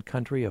island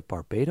country of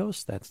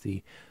Barbados. That's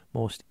the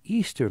most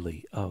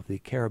easterly of the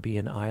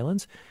Caribbean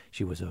islands.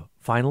 She was a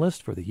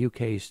finalist for the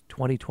UK's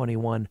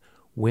 2021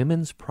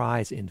 Women's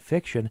Prize in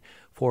Fiction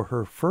for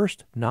her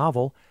first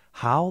novel,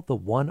 How the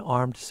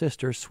One-Armed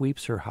Sister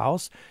Sweeps Her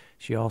House.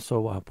 She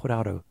also put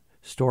out a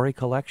story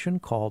collection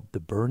called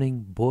The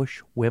Burning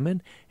Bush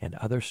Women and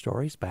Other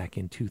Stories back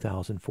in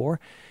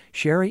 2004.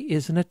 Sherry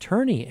is an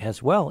attorney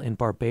as well in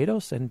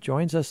Barbados and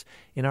joins us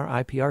in our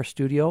IPR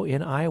studio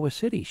in Iowa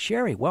City.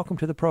 Sherry, welcome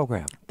to the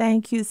program.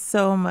 Thank you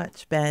so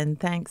much, Ben.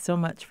 Thanks so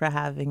much for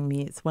having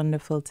me. It's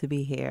wonderful to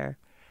be here.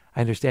 I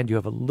understand you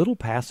have a little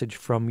passage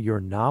from your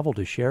novel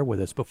to share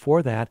with us.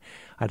 Before that,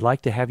 I'd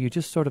like to have you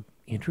just sort of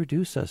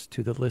introduce us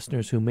to the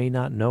listeners who may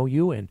not know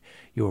you and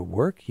your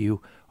work.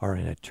 You are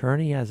an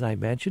attorney, as I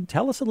mentioned.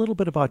 Tell us a little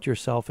bit about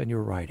yourself and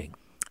your writing.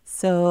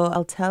 So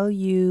I'll tell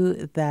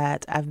you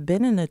that I've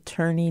been an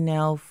attorney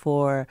now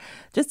for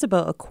just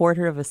about a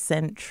quarter of a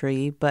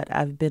century, but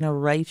I've been a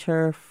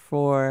writer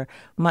for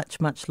much,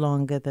 much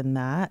longer than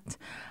that.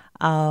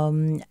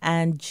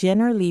 And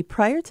generally,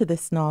 prior to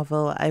this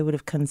novel, I would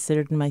have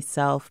considered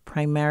myself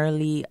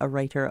primarily a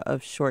writer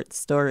of short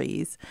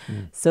stories.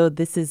 So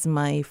this is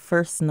my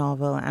first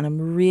novel, and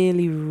I'm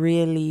really,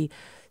 really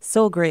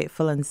so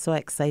grateful and so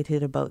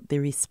excited about the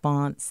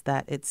response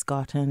that it's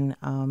gotten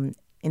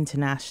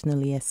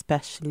internationally,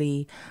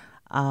 especially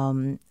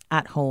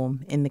at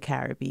home in the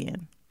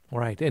Caribbean.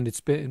 Right, and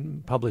it's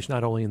been published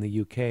not only in the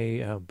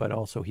UK, but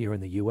also here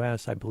in the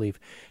U.S., I believe,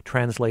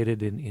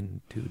 translated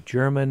into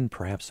German,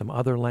 perhaps some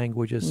other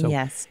languages. So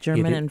yes,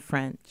 German and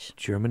French.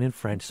 German and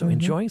French. So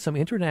enjoying some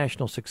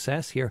international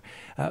success here.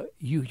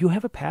 You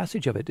have a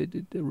passage of it.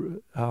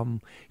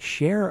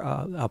 Share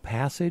a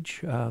passage,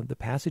 the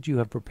passage you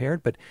have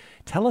prepared, but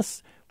tell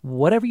us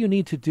whatever you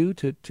need to do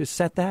to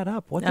set that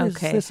up. What is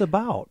this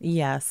about?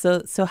 Yeah,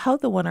 so How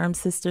the One-Armed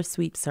Sister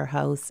Sweeps Her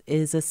House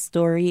is a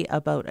story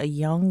about a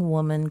young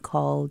woman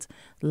called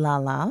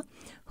Lala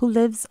who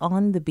lives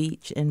on the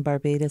beach in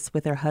Barbados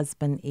with her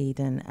husband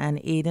Aidan.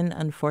 And Aidan,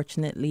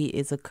 unfortunately,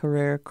 is a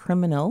career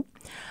criminal.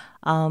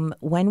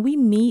 When we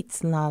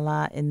meet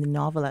Lala in the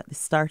novel, at the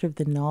start of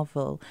the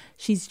novel,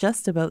 she's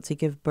just about to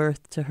give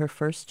birth to her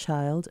first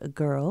child, a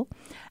girl.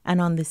 And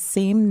on the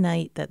same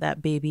night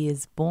that baby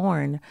is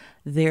born,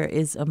 there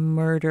is a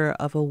murder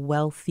of a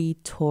wealthy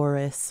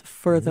tourist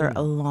further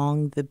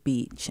along the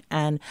beach.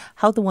 And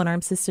How the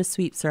One-Armed Sister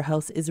Sweeps Her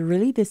House is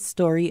really this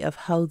story of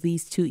how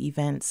these two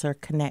events are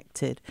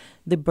connected.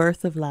 The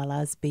birth of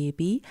Lala's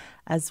baby,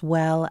 as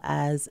well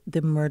as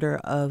the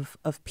murder of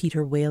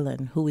Peter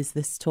Whalen, who is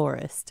this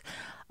tourist.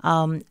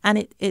 And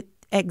it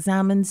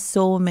examines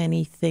so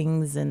many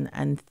things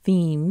and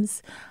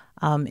themes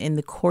in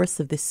the course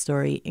of this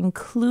story,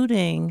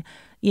 including,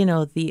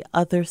 the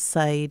other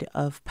side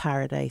of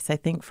paradise. I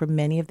think for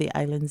many of the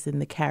islands in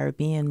the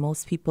Caribbean,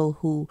 most people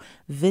who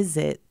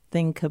visit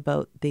think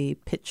about the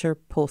picture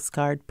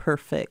postcard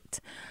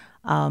perfect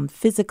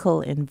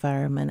physical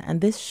environment.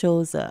 And this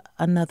shows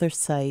another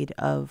side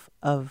of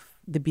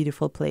the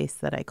beautiful place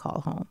that I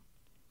call home.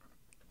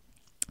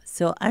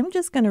 So I'm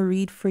just going to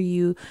read for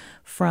you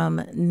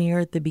from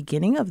near the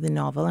beginning of the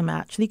novel. I'm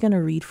actually going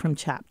to read from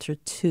chapter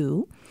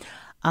 2.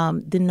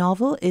 The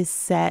novel is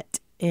set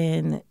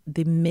in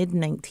the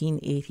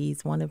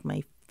mid-1980s, one of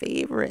my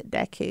favorite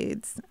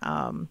decades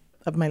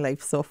of my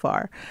life so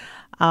far.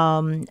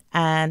 And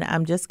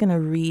I'm just going to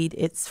read.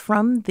 It's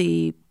from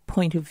the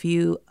point of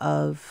view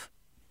of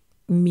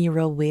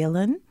Mira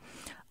Whalen,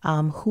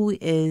 who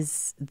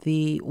is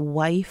the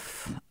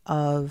wife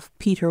of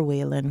Peter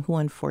Whalen, who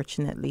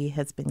unfortunately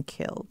has been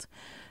killed.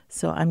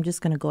 So I'm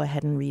just going to go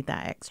ahead and read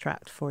that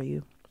extract for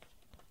you.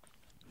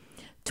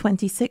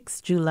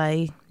 26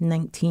 July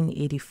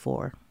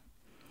 1984.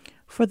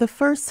 For the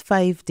first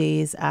 5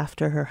 days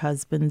after her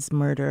husband's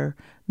murder,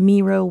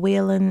 Mira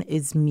Whalen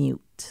is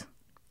mute.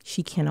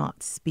 She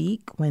cannot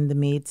speak when the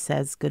maid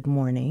says good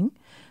morning.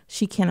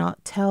 She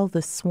cannot tell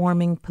the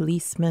swarming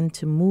policemen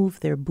to move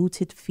their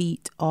booted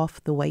feet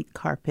off the white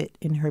carpet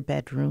in her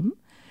bedroom.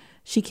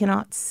 She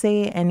cannot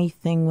say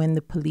anything when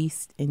the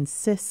police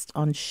insist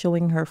on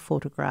showing her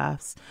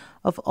photographs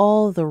of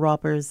all the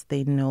robbers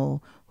they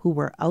know who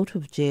were out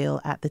of jail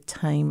at the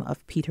time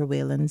of Peter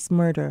Whalen's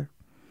murder.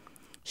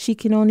 She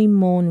can only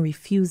moan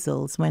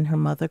refusals when her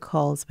mother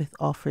calls with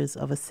offers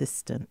of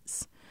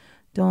assistance.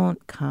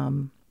 Don't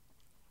come.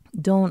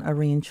 Don't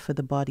arrange for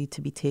the body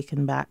to be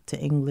taken back to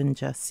England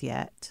just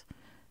yet.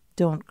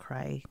 Don't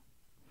cry.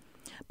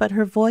 But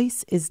her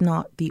voice is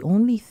not the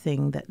only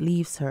thing that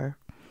leaves her.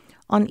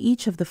 On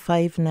each of the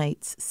 5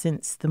 nights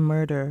since the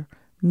murder,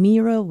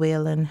 Mira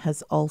Whalen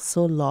has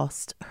also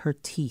lost her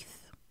teeth.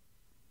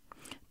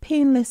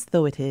 Painless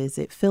though it is,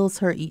 it fills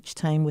her each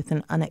time with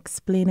an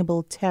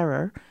unexplainable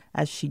terror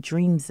as she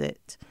dreams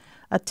it,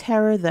 a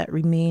terror that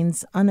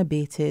remains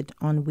unabated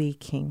on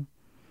waking.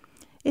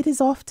 It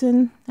is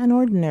often an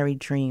ordinary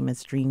dream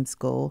as dreams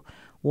go,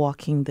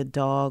 walking the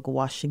dog,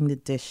 washing the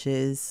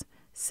dishes,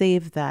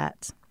 save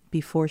that,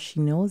 before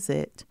she knows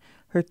it,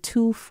 her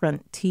 2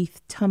 front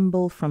teeth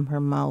tumble from her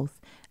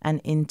mouth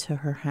and into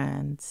her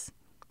hands.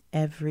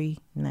 Every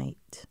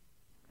night.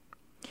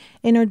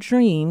 In her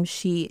dream,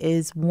 she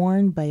is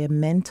warned by a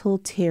mental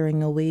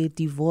tearing away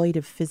devoid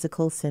of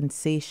physical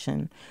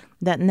sensation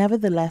that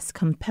nevertheless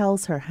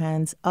compels her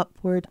hands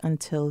upward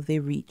until they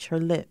reach her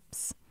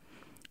lips.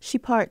 She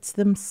parts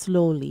them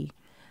slowly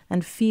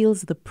and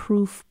feels the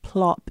proof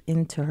plop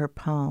into her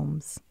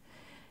palms.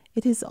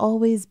 It is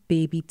always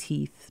baby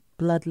teeth,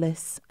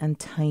 bloodless and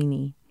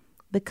tiny,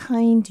 the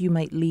kind you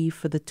might leave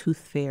for the tooth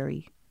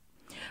fairy.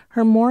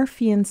 Her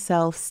Morphean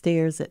self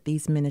stares at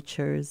these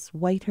miniatures,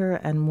 whiter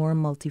and more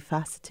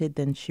multifaceted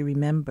than she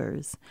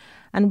remembers,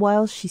 and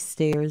while she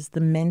stares,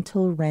 the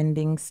mental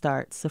rending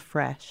starts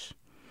afresh.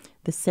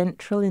 The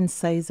central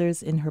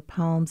incisors in her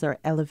palms are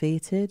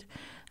elevated,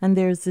 and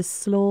there's this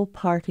slow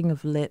parting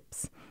of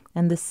lips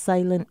and the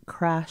silent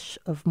crash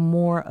of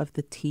more of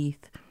the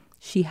teeth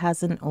she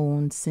hasn't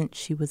owned since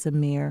she was a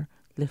mere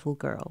little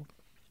girl.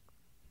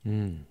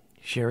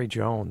 Sherry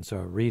Jones,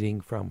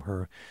 reading from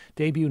her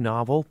debut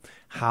novel,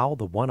 How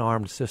the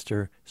One-Armed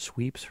Sister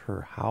Sweeps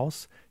Her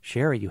House.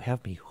 Sherry, you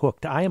have me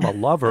hooked. I am a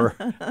lover.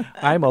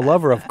 I'm a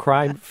lover of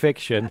crime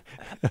fiction.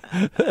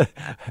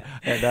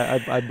 And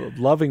I'm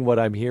loving what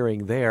I'm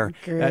hearing there.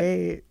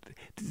 Great.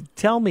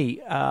 Tell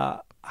me,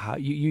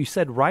 you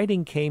said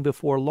writing came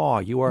before law.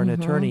 You are an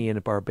attorney in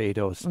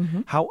Barbados.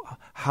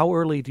 How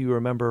early do you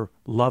remember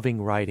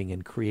loving writing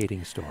and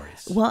creating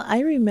stories? Well, I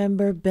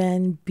remember,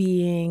 Ben,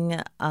 being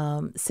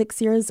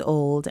 6 years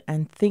old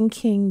and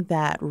thinking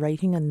that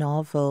writing a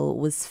novel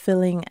was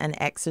filling an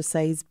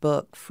exercise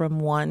book from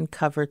one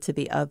cover to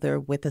the other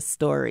with a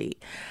story.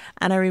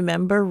 And I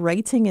remember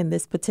writing in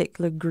this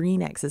particular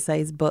green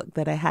exercise book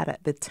that I had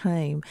at the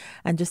time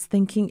and just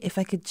thinking, if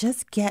I could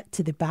just get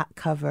to the back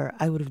cover,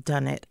 I would have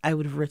done it. I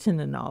would have written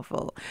a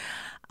novel.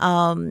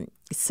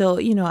 So,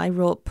 I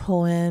wrote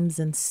poems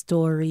and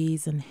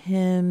stories and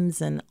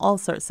hymns and all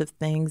sorts of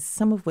things,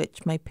 some of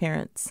which my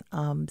parents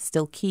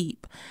still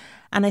keep.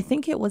 And I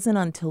think it wasn't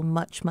until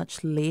much,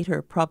 much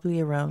later, probably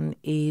around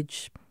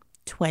age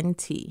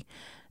 20,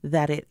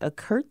 that it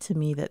occurred to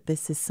me that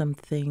this is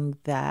something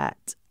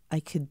that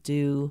I could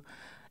do,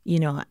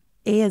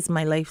 A, as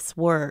my life's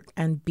work,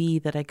 and B,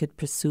 that I could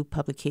pursue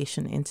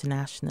publication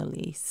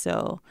internationally.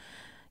 So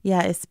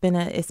yeah, it's been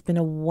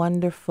a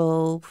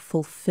wonderful,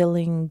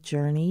 fulfilling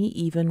journey,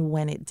 even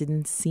when it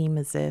didn't seem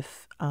as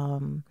if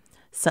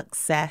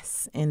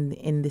success in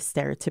the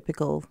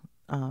stereotypical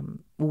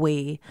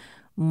way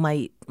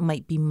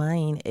might be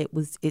mine.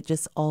 It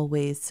just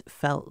always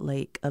felt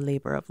like a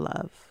labor of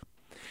love.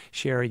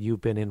 Sherry,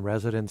 you've been in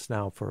residence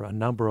now for a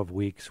number of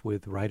weeks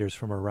with writers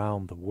from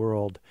around the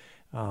world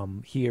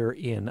here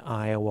in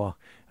Iowa.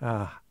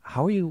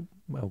 How are you?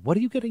 What are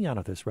you getting out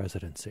of this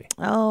residency?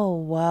 Oh,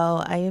 wow.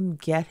 I am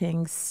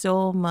getting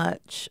so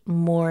much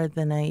more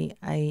than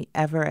I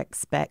ever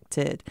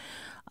expected.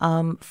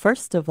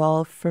 First of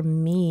all, for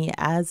me,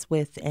 as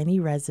with any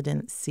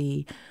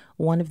residency,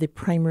 one of the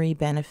primary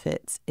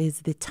benefits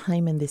is the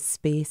time and the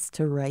space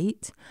to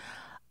write.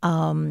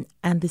 And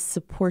the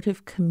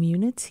supportive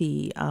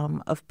community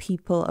of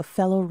people, of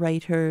fellow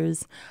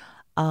writers,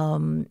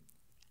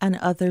 and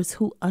others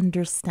who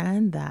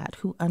understand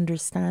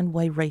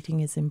why writing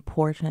is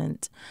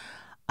important,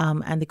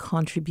 and the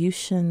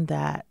contribution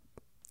that,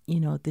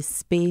 the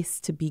space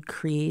to be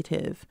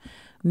creative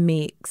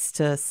makes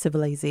to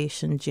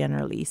civilization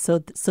generally. So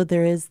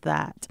there is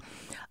that.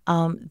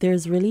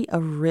 There's really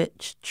a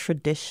rich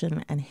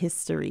tradition and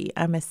history.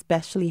 I'm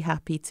especially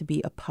happy to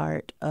be a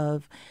part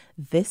of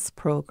this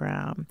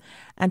program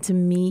and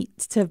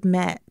to have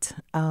met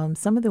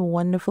some of the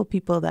wonderful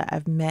people that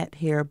I've met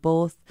here,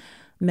 both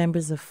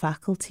members of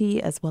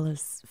faculty as well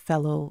as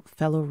fellow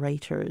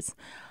writers.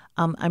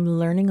 I'm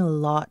learning a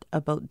lot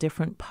about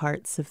different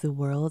parts of the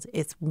world.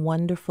 It's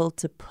wonderful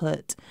to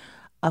put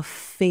a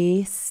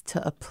face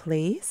to a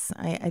place.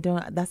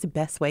 That's the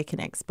best way I can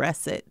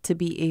express it, to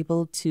be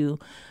able to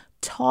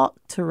talk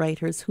to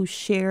writers who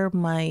share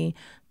my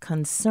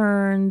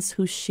concerns,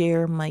 who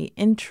share my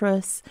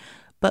interests,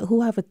 but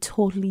who have a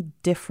totally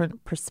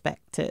different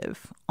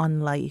perspective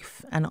on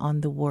life and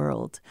on the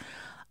world.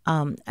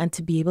 And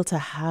to be able to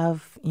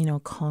have,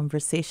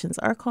 conversations.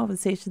 Our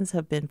conversations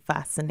have been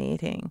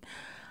fascinating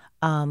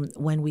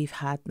when we've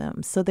had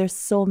them. So there's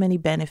so many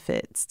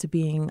benefits to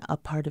being a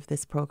part of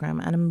this program,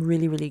 and I'm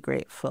really, really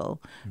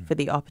grateful for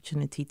the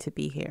opportunity to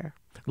be here.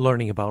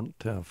 Learning about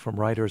from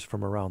writers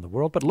from around the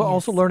world, but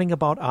also learning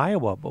about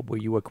Iowa. Were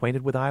you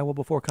acquainted with Iowa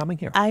before coming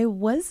here? I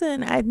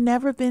wasn't. I'd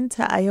never been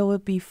to Iowa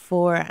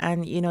before.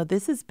 And,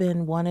 this has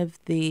been one of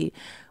the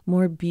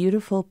more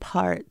beautiful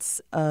parts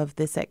of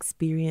this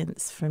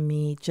experience for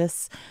me.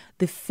 Just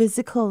the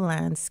physical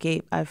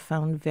landscape I've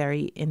found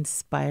very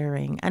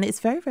inspiring. And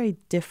it's very, very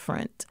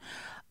different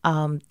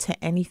to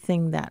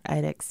anything that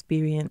I'd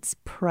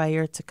experienced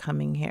prior to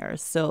coming here.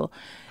 So,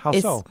 how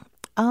so?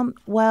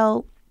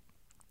 Well,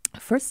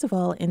 first of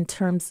all,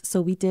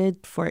 so we did,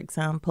 for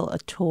example, a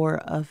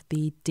tour of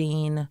the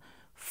Dane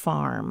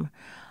farm.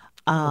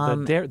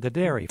 The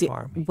dairy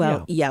farm.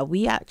 Well, yeah,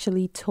 we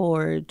actually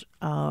toured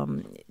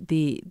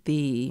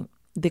the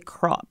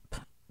crop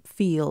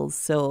fields.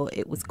 So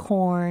it was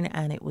corn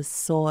and it was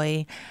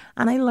soy.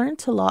 And I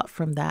learned a lot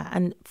from that.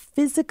 And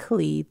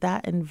physically,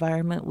 that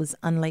environment was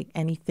unlike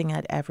anything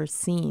I'd ever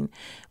seen.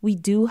 We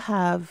do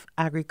have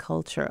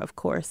agriculture, of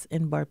course,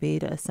 in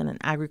Barbados and an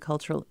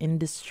agricultural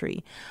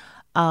industry.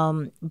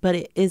 But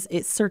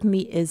it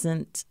certainly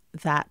isn't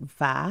that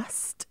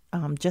vast,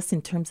 just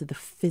in terms of the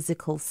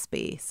physical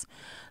space.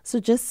 So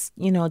just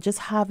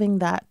having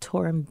that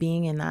tour and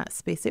being in that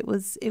space, it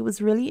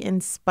was really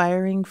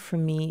inspiring for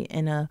me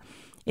in a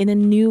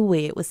new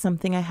way. It was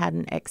something I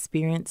hadn't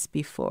experienced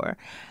before.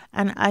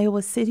 And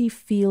Iowa City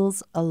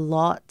feels a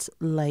lot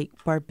like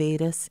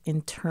Barbados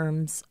in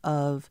terms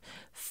of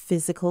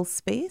physical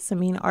space. I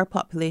mean, our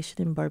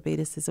population in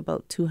Barbados is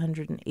about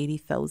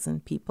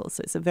 280,000 people,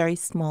 so it's a very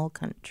small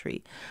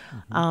country.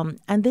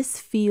 And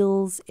this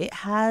it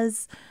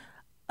has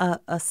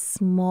a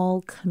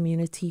small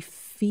community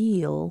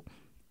feel,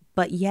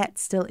 but yet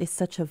still is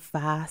such a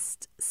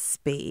vast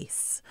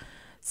space.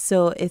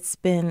 So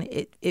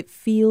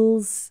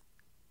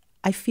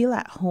I feel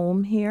at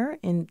home here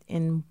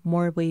in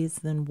more ways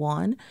than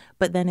one,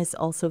 but then it's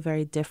also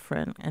very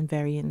different and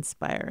very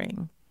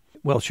inspiring.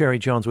 Well, Sherry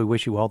Jones, we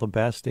wish you all the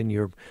best in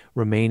your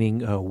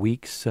remaining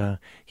weeks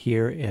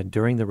here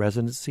during the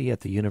residency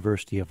at the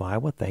University of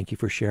Iowa. Thank you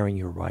for sharing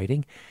your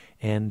writing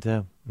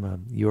and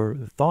your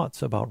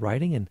thoughts about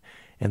writing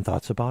and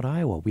thoughts about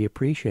Iowa. We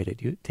appreciate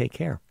it. You take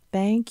care.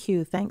 Thank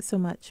you. Thanks so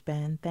much,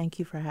 Ben. Thank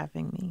you for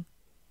having me.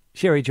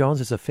 Sherry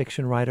Jones is a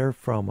fiction writer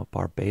from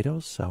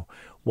Barbados, so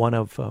one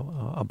of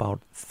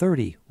about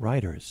 30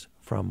 writers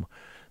from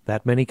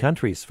that many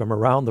countries from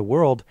around the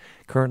world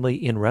currently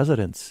in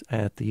residence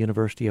at the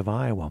University of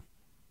Iowa.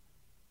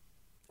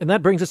 And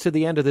that brings us to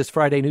the end of this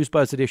Friday News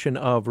Buzz edition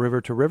of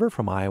River to River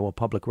from Iowa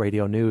Public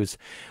Radio News.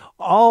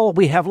 All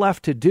we have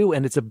left to do,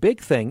 and it's a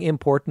big thing,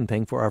 important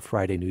thing for our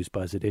Friday News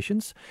Buzz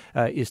editions,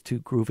 is to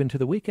groove into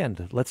the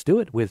weekend. Let's do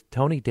it with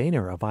Tony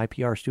Daner of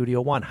IPR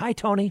Studio One. Hi,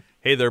 Tony.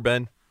 Hey there,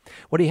 Ben.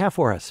 What do you have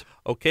for us?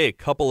 Okay, a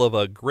couple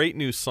of great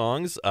new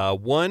songs.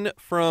 One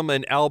from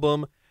an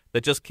album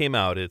that just came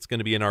out. It's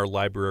going to be in our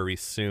library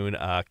soon.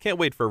 Can't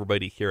wait for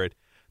everybody to hear it.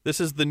 This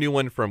is the new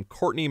one from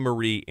Courtney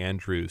Marie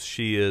Andrews.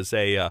 She is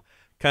a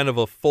kind of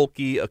a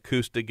folky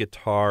acoustic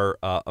guitar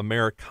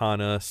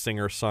Americana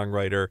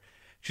singer-songwriter.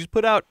 She's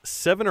put out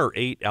 7 or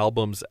 8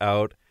 albums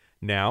out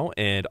now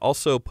and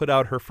also put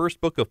out her first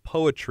book of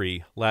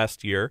poetry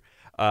last year.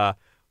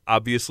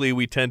 Obviously,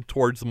 we tend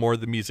towards more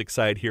the music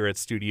side here at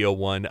Studio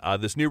One.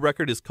 This new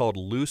record is called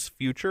Loose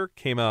Future,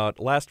 came out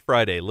last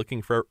Friday.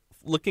 Looking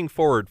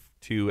forward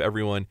to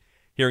everyone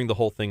hearing the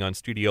whole thing on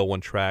Studio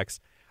One Tracks.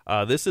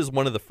 This is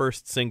one of the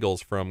first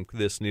singles from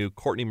this new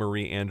Courtney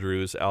Marie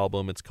Andrews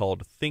album. It's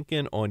called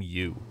Thinkin' on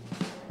You.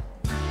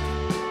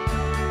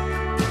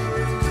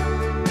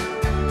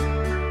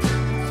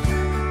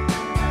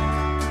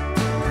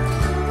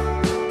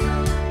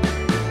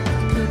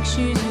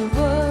 Pictures of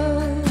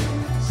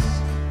us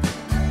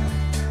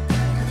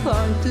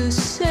aren't the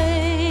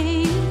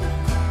same.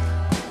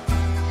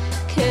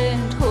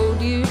 Can't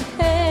hold your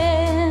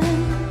hand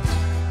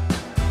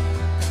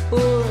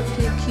or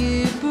pick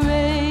your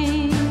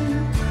brain.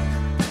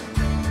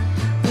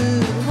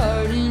 The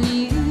heart in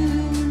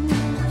you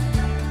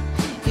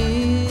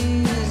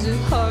is a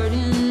heart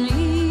in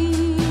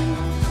me.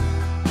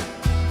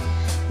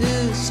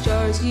 The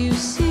stars you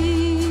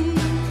see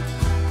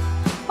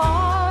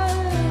are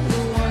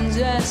the ones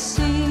I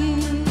see.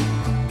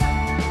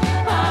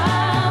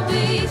 I'll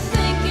be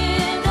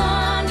thinking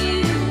on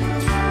you.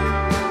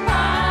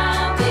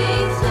 I'll be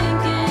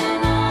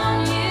thinking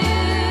on you.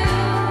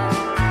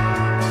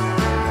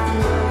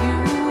 While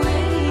you're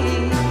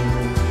away,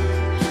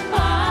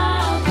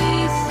 I'll be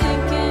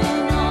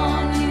thinking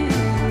on you.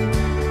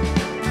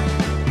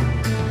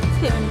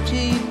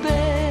 Empty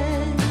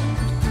bed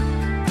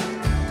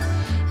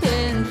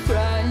and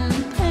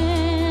frying pan.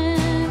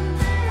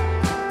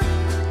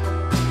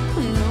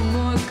 No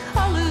more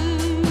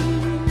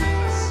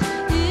colors,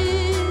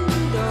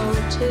 it all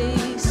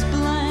tastes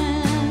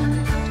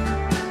bland.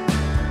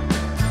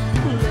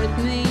 Let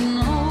me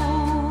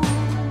know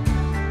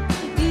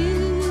you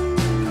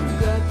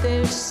got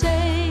there safe.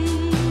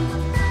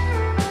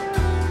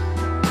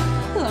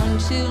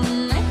 Until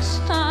next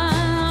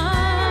time,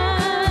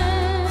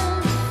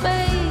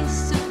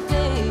 face to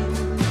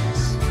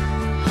face,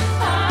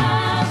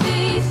 I'll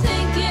be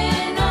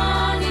thinking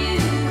on you.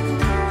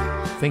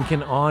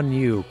 Thinking on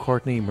You,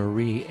 Courtney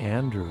Marie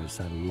Andrews.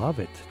 I love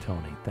it,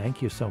 Tony.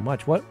 Thank you so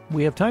much.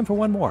 We have time for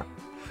one more.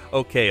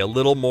 Okay, a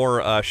little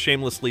more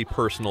shamelessly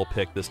personal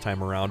pick this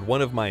time around.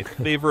 One of my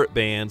favorite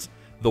bands,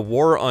 The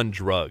War on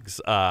Drugs.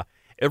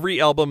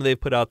 Every album they've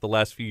put out the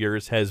last few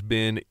years has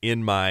been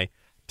in my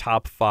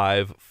top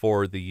 5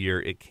 for the year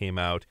it came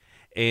out.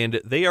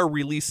 And they are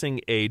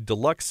releasing a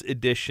deluxe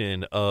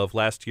edition of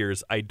last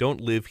year's I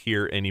Don't Live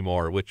Here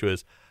Anymore, which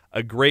was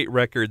a great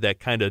record that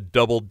kind of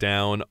doubled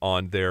down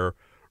on their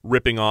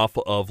ripping off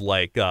of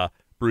like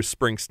Bruce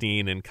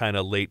Springsteen and kind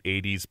of late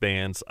 80s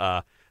bands.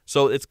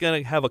 So it's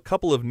going to have a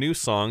couple of new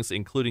songs,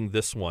 including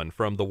this one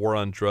from The War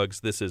on Drugs.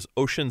 This is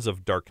Oceans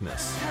of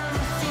Darkness.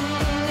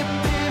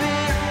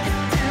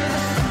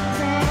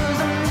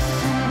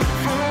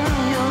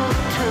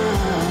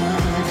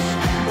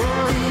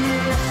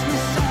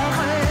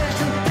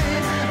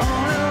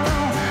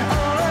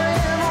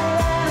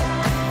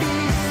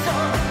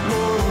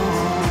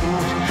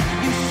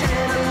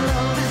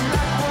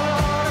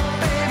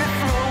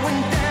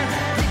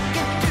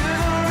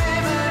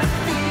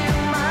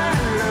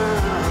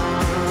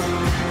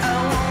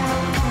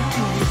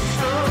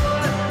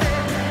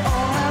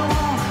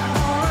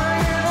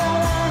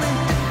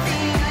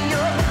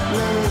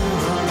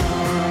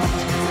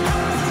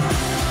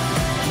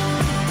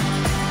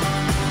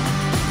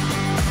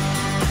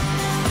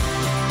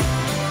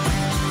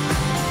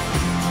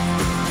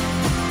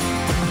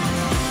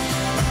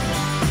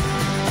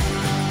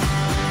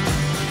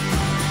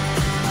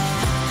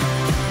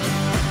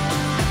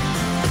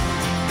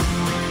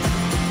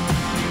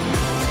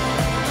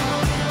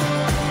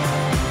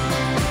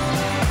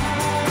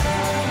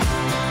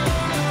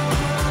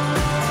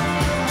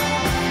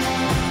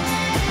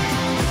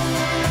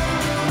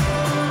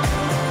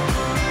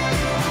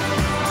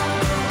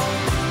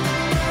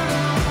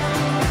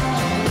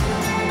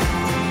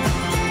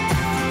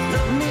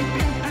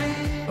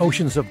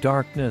 Oceans of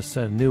Darkness,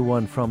 a new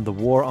one from The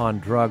War on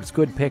Drugs.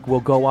 Good pick. We'll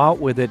go out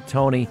with it,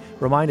 Tony.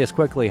 Remind us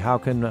quickly, how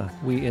can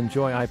we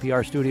enjoy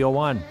IPR Studio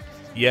One?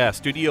 Yeah,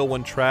 Studio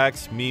One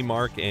tracks, me,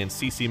 Mark, and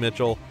CeCe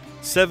Mitchell,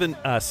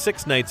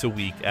 6 nights a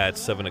week at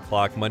 7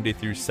 o'clock, Monday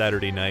through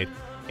Saturday night.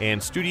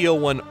 And Studio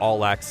One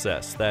All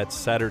Access, that's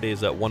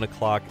Saturdays at 1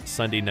 o'clock,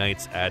 Sunday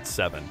nights at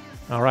 7.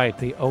 All right,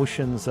 the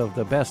oceans of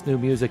the best new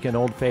music and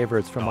old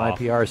favorites from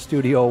IPR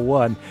Studio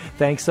One.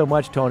 Thanks so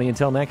much, Tony.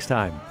 Until next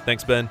time.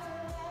 Thanks, Ben.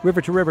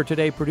 River to River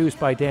today, produced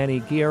by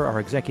Danny Gear. Our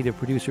executive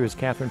producer is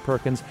Catherine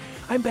Perkins.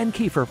 I'm Ben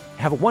Kiefer.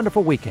 Have a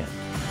wonderful weekend.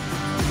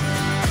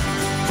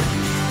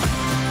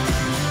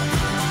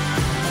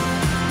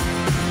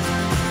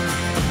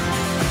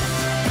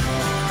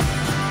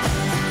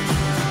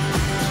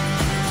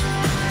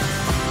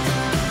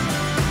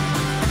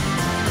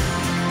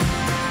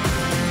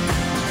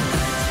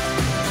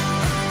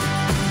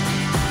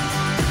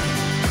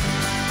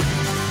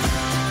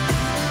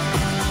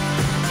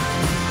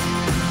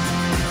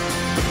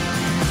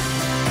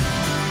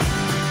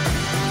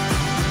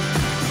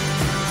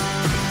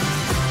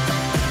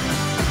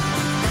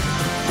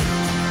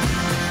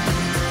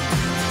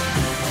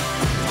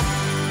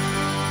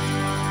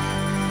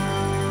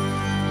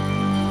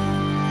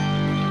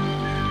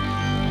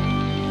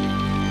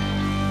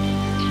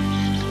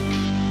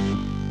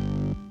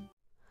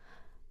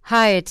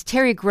 Hi, it's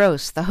Terry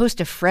Gross, the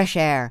host of Fresh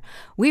Air.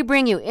 We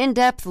bring you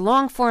in-depth,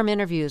 long-form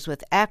interviews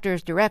with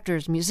actors,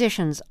 directors,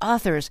 musicians,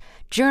 authors,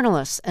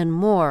 journalists, and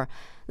more.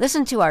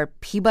 Listen to our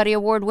Peabody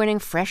Award-winning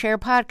Fresh Air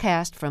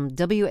podcast from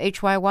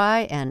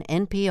WHYY and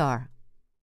NPR.